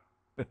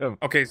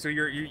 Okay, so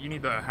you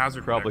need the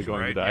hazard. Probably protection,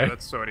 going to right? die. Yeah,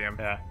 that's sodium.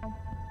 Yeah.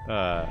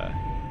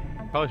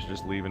 Probably should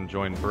just leave and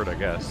join Bird, I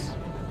guess.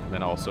 And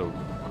then also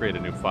create a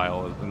new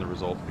file in the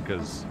result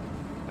because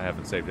I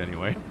haven't saved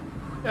anyway.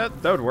 Yeah,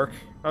 that would work.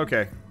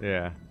 Okay.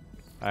 Yeah,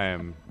 I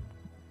am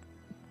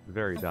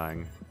very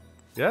dying.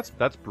 Yeah,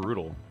 that's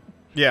brutal.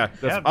 Yeah,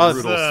 That's Yeah,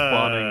 brutal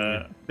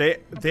spawning.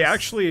 They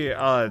actually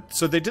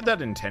so they did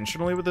that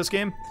intentionally with this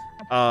game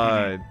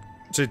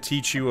to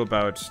teach you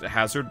about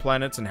hazard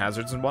planets and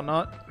hazards and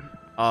whatnot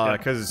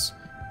because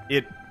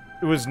it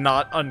was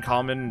not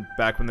uncommon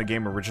back when the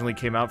game originally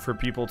came out for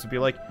people to be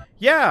like,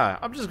 yeah,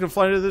 I'm just gonna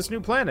fly to this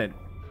new planet.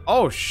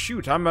 Oh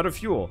shoot, I'm out of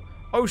fuel.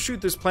 Oh shoot,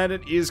 this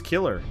planet is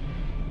killer.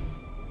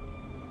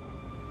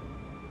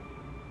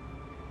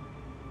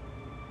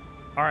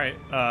 Alright,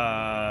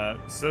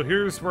 so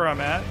here's where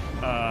I'm at.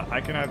 I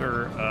can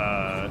either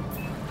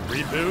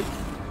reboot,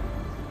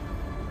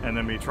 and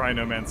then we try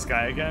No Man's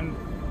Sky again.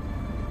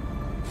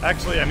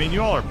 Actually, I mean,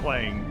 you all are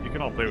playing. You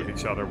can all play with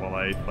each other while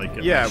I like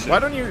get Yeah, my shit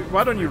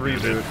why don't you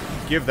reboot?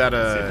 Give that see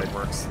a if it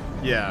works.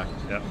 yeah.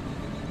 Yep.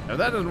 If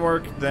that doesn't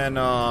work, then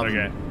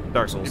Okay.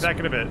 Dark Be Souls. back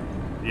in a bit.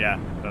 Yeah,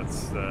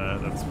 that's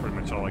pretty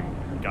much all I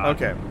got.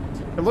 Okay.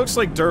 It looks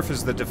like Durf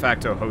is the de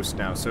facto host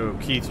now, so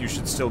Keith, you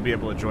should still be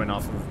able to join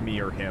off of me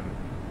or him.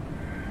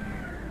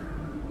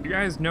 You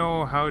guys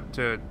know how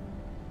to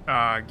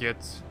get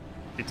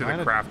into the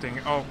Mine-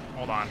 crafting? Oh,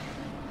 hold on.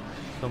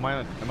 So am I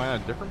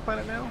on a different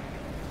planet now?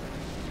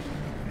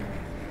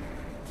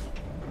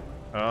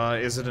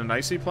 Is it an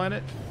icy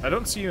planet? I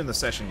don't see you in the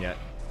session yet.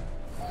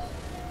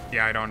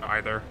 Yeah, I don't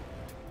either.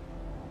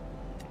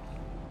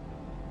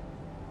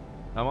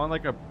 I'm on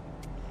like a...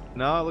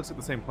 No, it looks like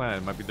the same planet.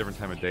 It might be a different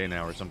time of day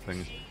now or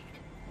something.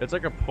 It's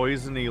like a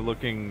poisony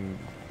looking,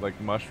 like,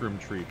 mushroom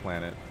tree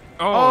planet.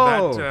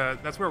 Oh,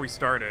 that's where we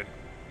started.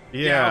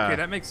 Yeah. Okay,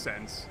 that makes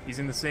sense. He's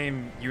in the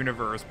same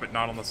universe, but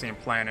not on the same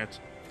planet.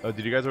 Oh,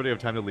 did you guys already have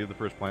time to leave the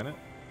first planet?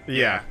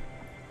 Yeah.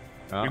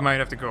 We Oh. might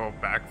have to go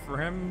back for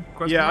him?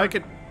 Question Yeah,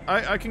 mark?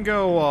 I can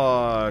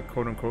go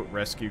quote unquote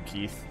rescue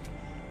Keith.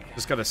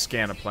 Just gotta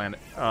scan a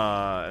planet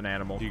an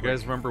animal. Do you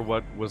guys remember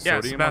what was Yeah,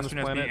 sodium on this Sebastian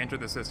has planet? me enter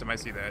the system. I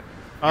see that.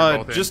 You're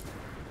both in. just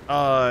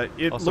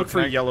Also, look for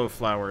can I- yellow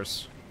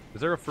flowers.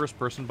 Is there a first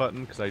person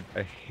button? Because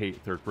I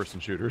hate third person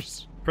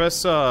shooters.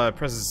 Press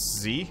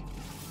Z.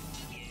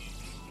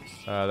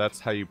 That's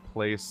how you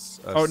place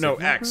a Oh no,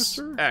 signal X.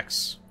 booster?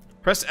 X.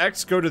 Press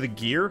X, go to the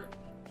gear,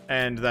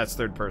 and that's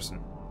third person.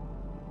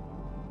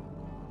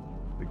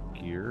 The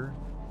gear?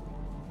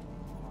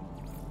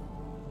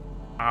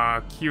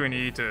 Q and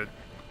E to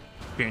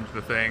change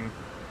the thing.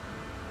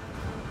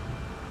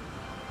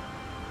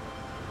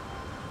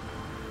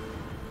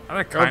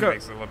 That kind go- of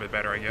makes it a little bit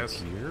better, I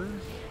guess. Gear?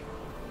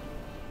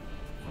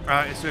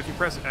 So if you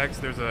press X,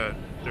 there's a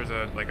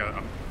like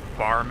a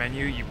bar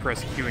menu. You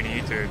press Q and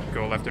E to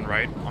go left and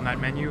right on that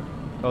menu.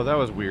 Oh, that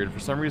was weird. For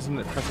some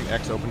reason, pressing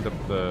X opened up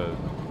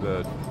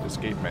the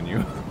escape menu.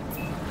 I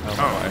don't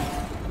know why.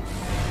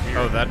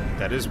 Oh,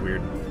 that is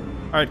weird.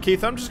 All right,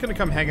 Keith, I'm just gonna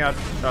come hang out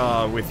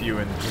with you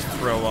and just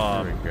throw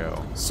There we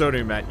go.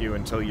 sodium at you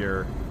until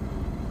you're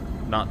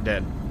not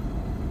dead.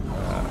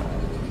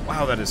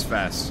 Wow, that is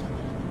fast.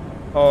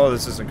 Oh,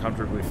 this is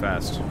uncomfortably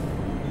fast.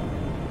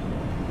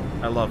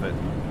 I love it.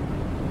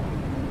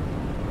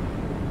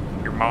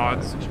 Your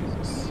mods.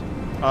 Jesus.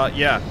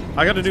 Yeah,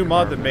 I got a new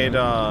mod that made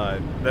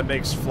that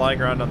makes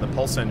flying around on the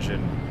pulse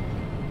engine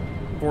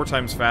 4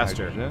 times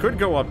faster. Hydrogen? Could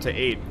go up to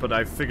 8, but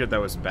I figured that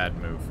was a bad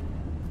move.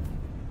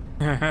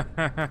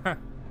 I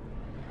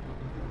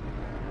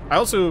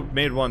also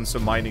made one so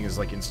mining is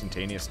like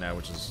instantaneous now,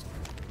 which is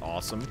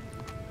awesome.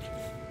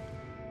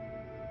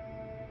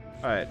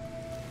 Alright.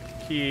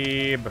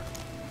 Keeb.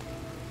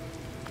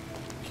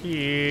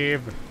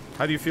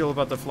 How do you feel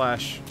about the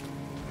Flash?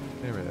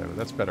 There we go.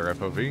 That's better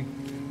FOV.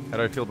 How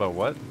do I feel about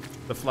what?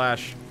 The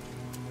Flash.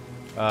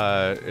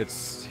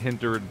 It's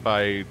hindered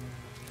by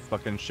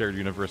fucking shared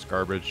universe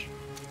garbage.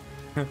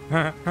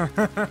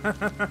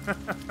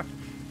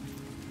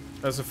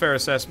 That's a fair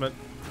assessment.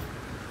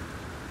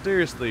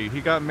 Seriously,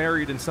 he got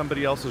married in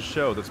somebody else's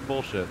show. That's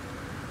bullshit.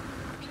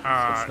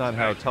 That's not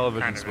how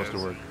television's kind of supposed to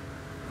is. work.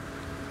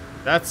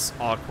 That's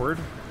awkward.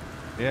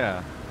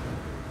 Yeah.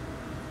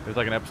 There's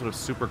like an episode of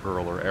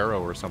Supergirl or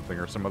Arrow or something,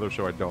 or some other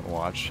show I don't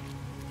watch.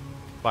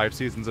 5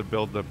 seasons of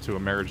build-up to a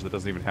marriage that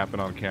doesn't even happen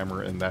on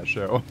camera in that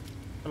show.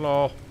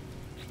 Hello.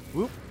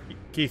 Whoop.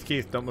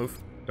 Keith, don't move.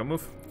 Don't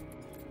move.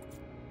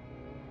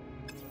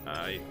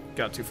 I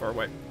got too far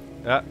away.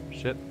 Ah,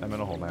 shit. I'm in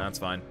a hole now. That's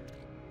fine.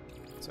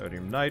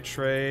 Sodium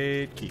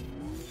nitrate. Keith.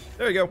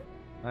 There you go.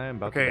 I am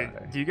about Okay, to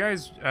die. do you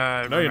guys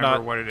No, remember you're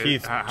not. what it is?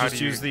 Keith, How just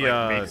do you, use the,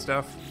 like, make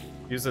stuff?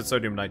 Use that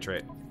sodium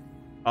nitrate.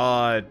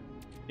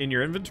 In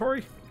your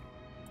inventory?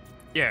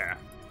 Yeah.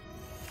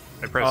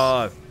 I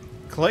press...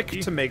 Click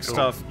E? to make Cool.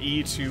 stuff,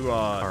 E to,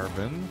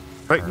 Carbon.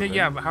 but, Carbon.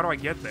 yeah, but how do I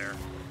get there?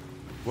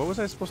 What was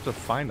I supposed to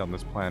find on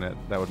this planet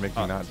that would make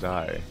me not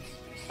die?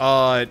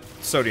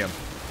 Sodium.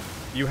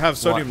 You have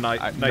sodium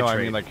nitrate. No, I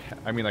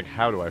mean like,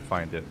 how do I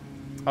find it?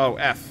 Oh,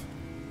 F.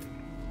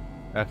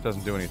 F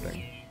doesn't do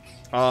anything.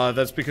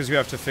 That's because you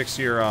have to fix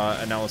your,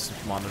 analysis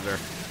monitor.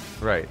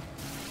 Right.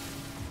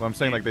 Well, I'm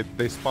saying, like,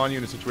 they spawn you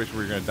in a situation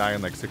where you're gonna die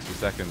in, like, 60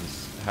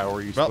 seconds. How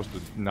are you Well,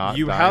 supposed to not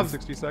you die have- in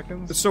 60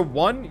 seconds? So,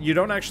 one, you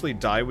don't actually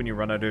die when you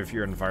run out of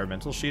your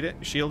environmental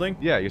shielding.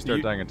 Yeah, you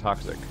start dying in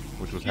toxic,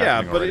 which was Yeah,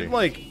 happening but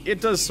already.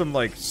 it does some,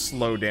 like,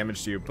 slow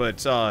damage to you,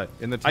 but,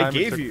 In the time I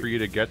gave it took you... for you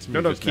to get to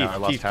me No, just Keith, now, I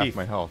lost Keith, half Keith.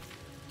 my health.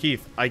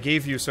 Keith, I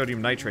gave you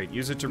sodium nitrate.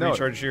 Use it to No,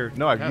 recharge your...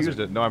 No, I've hazard. used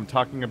it. No, I'm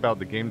talking about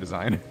the game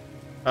design.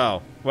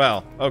 Oh,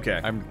 well, okay.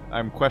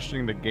 I'm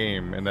questioning the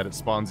game and that it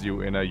spawns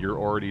you in a you're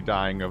already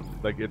dying of,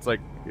 like, it's like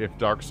if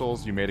Dark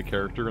Souls you made a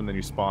character and then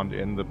you spawned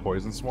in the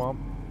poison swamp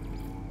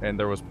and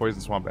there was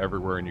poison swamp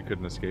everywhere and you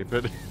couldn't escape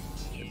it.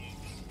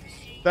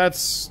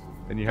 That's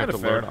And you have to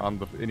kinda learn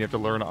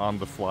fair. on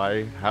the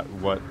fly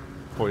what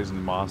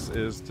poison moss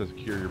is to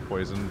cure your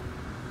poison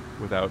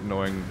without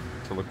knowing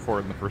to look for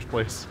it in the first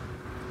place.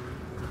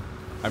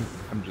 I'm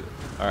just,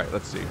 all right.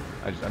 Let's see.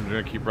 I'm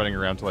gonna keep running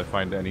around till I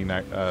find any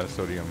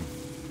sodium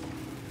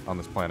on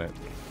this planet.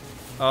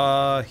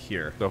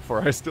 Here. So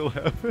far, I still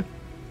have it.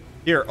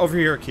 Here, over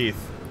here,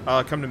 Keith.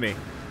 Come to me.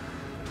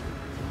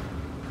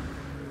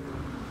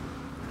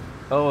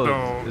 Oh,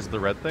 So- is it the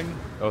red thing?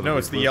 Oh, No,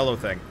 it's the blue. yellow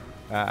thing.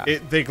 Ah.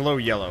 They glow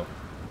yellow.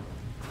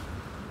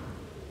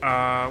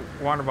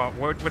 Wanderbot,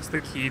 what's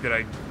the key that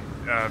I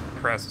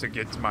press to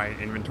get to my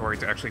inventory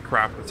to actually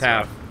craft the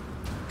Tab. stuff?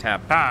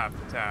 Tab.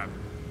 Tab.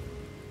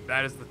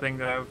 That is the thing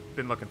that I've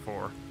been looking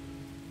for.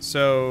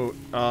 So,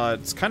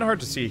 it's kind of hard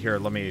to see here.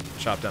 Let me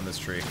chop down this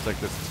tree. It's like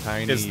this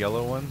tiny Is-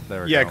 yellow one.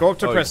 There we Yeah, go. go up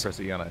to you press- press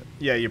E on it.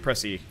 Yeah, you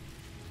press E.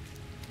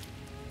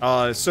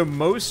 So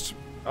most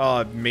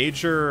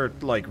major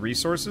like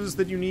resources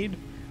that you need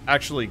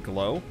actually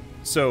glow.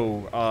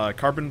 So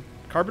carbon,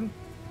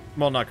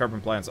 well, not carbon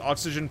plants,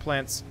 oxygen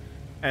plants,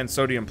 and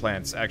sodium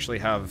plants actually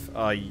have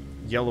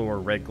yellow or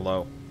red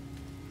glow.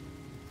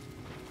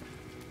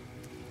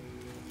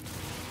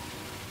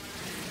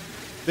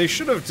 They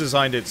should have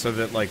designed it so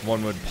that like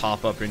one would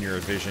pop up in your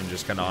vision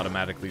just kind of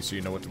automatically, so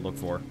you know what to look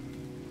for.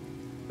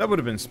 That would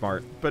have been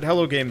smart. But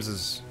Hello Games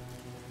is...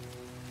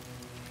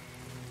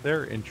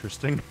 They're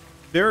interesting.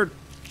 They're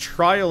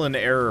trial and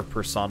error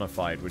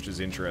personified, which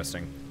is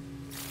interesting.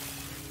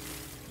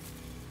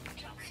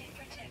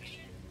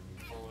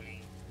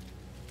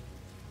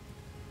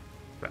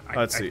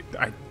 Let's see.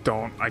 I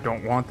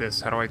don't want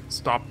this. How do I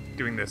stop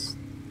doing this?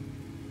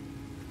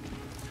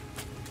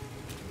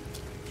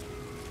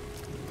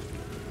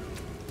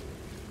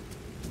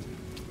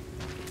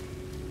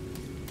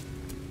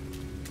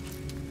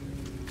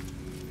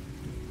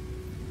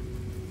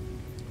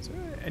 Is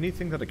there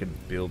anything that I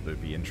could build that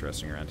would be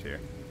interesting around here?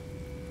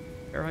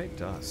 Alright,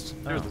 dust.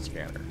 There's Oh. the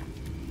scanner.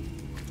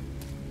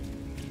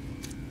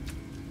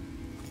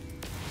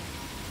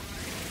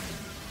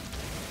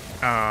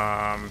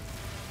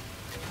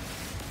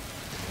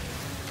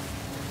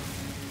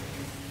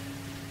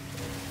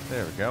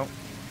 There we go.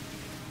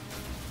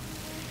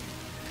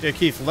 Yeah,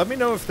 Keith, let me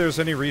know if there's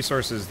any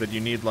resources that you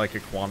need, like, a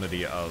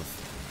quantity of.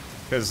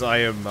 Because I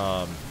am,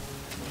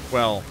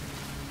 well,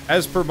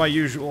 as per my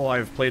usual,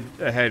 I've played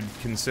ahead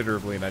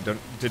considerably, and I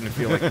didn't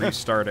feel like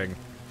restarting.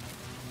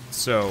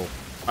 So,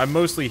 I'm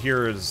mostly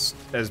here as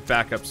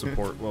backup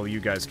support while you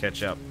guys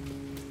catch up.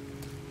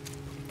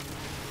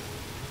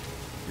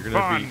 You're gonna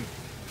Fun. be.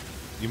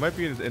 You might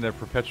be in a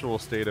perpetual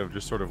state of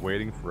just sort of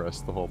waiting for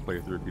us the whole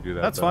playthrough if you do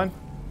that. That's though. fine.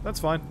 That's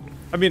fine.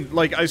 I mean,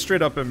 like, I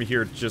straight up am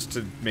here just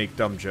to make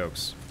dumb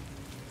jokes.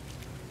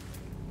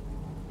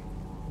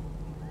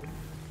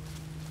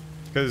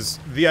 Because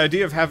the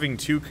idea of having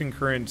two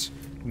concurrent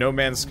No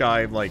Man's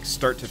Sky, like,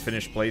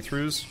 start-to-finish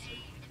playthroughs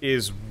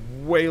is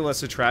way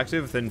less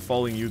attractive than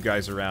following you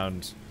guys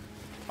around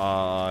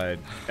at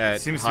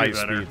Seems to high be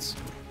better. speeds.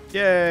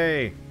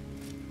 Yay!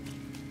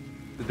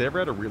 Did they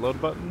ever add a reload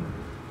button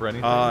for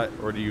anything,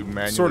 or do you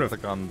manually sort of.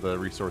 click on the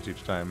resource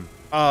each time?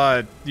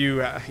 Well,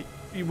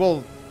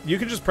 you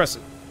can just press,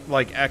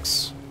 like,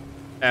 X,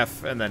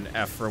 F, and then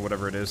F, or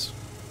whatever it is,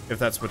 if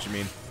that's what you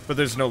mean. But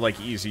there's no, like,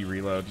 easy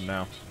reload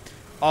now.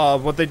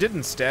 What they did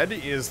instead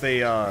is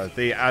they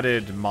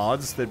added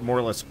mods that more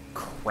or less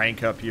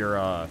crank up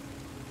your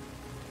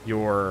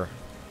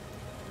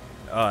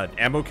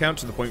ammo count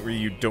to the point where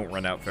you don't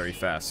run out very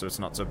fast, so it's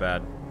not so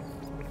bad.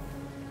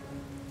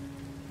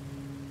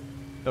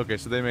 Okay,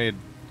 so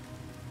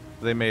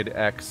they made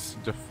X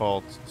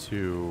default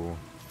to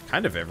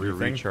Kind of your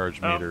everything. recharge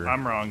Oh, meter.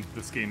 I'm wrong.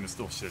 This game is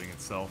still shitting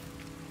itself.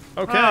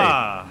 Okay.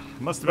 Ah,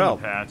 must have been Well. a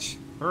patch.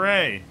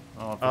 Hooray!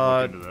 I'll have to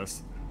look into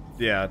this.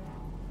 Yeah.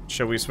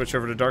 Shall we switch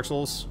over to Dark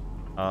Souls?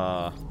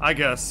 I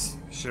guess.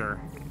 Sure.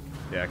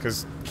 Yeah,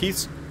 because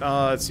Keith's...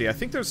 let's see. I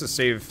think there's a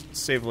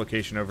save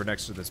location over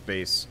next to this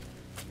base.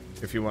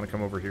 If you want to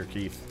come over here,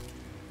 Keith.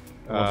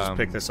 We'll just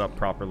pick this up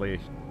properly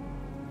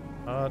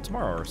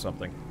tomorrow or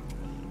something.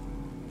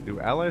 Do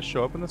allies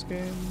show up in this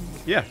game?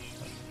 Yeah.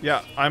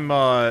 Yeah,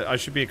 I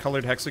should be a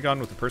colored hexagon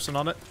with a person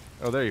on it.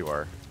 Oh, there you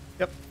are.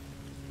 Yep.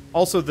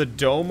 Also, the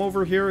dome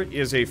over here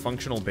is a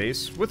functional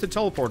base with a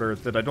teleporter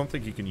that I don't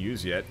think you can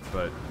use yet,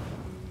 but...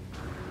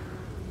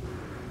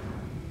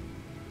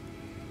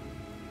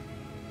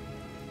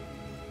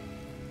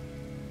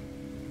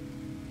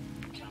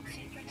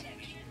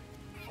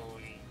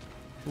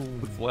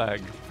 The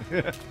flag.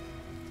 I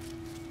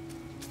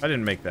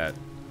didn't make that.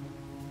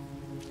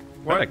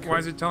 Why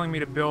is it telling me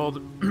to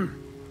build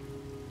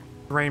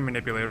terrain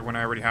manipulator when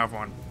I already have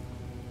one?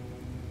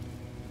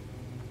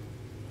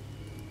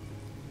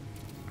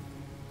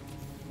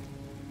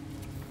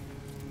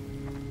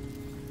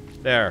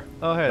 There.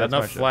 Oh, hey, that's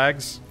enough my ship.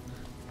 flags?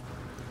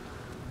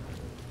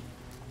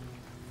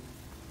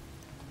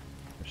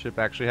 The ship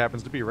actually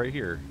happens to be right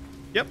here.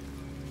 Yep.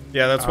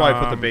 Yeah, that's why I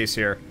put the base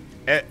here.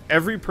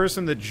 Every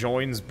person that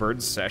joins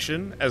Bird's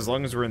session, as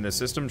long as we're in the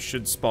system,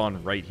 should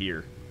spawn right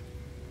here.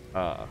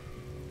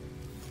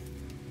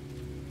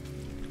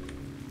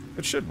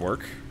 It should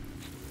work.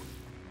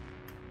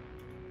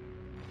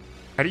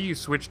 How do you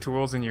switch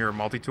tools in your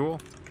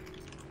multi-tool?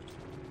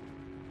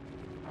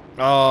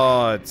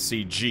 Let's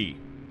see, G.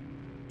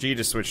 G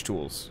to switch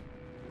tools.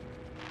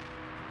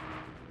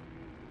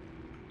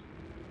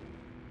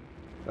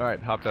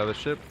 Alright, hopped out of the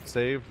ship,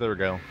 save, there we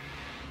go.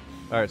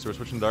 Alright, so we're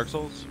switching to Dark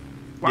Souls?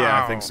 Yeah,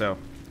 I Wow. think so.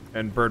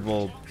 And Bird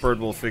will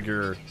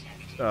figure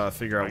out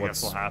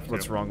guess we'll have to.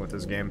 what's wrong with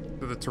this game.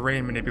 So the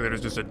terrain manipulator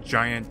is just a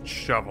giant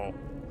shovel.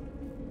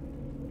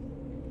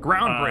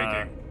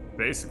 Groundbreaking.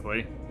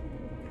 Basically.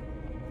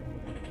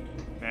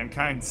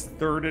 Mankind's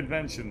third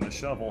invention, the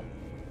shovel.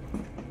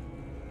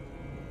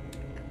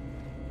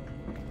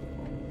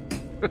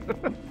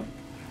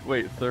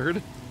 Wait,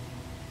 third?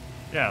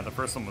 Yeah, the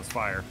first one was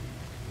fire.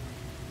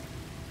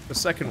 The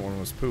second one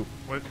was poop.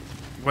 What?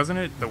 Wasn't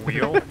it the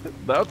wheel?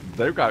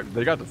 They got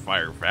the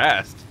fire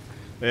fast.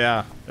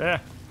 Yeah. Yeah.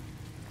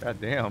 God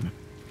damn.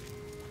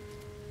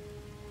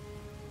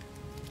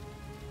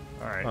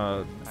 Alright.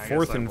 I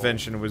Fourth guess I will.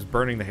 invention was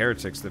burning the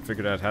heretics that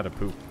figured out how to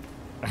poop.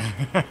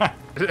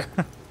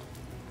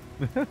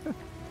 Poop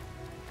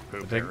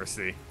think-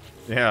 heresy.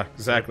 Yeah,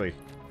 exactly.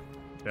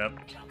 Yep.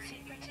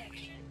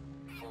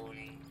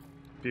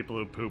 People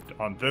who pooped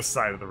on this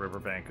side of the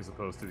riverbank as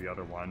opposed to the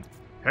other one.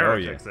 Oh,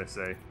 yeah. Heretics, I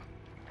say.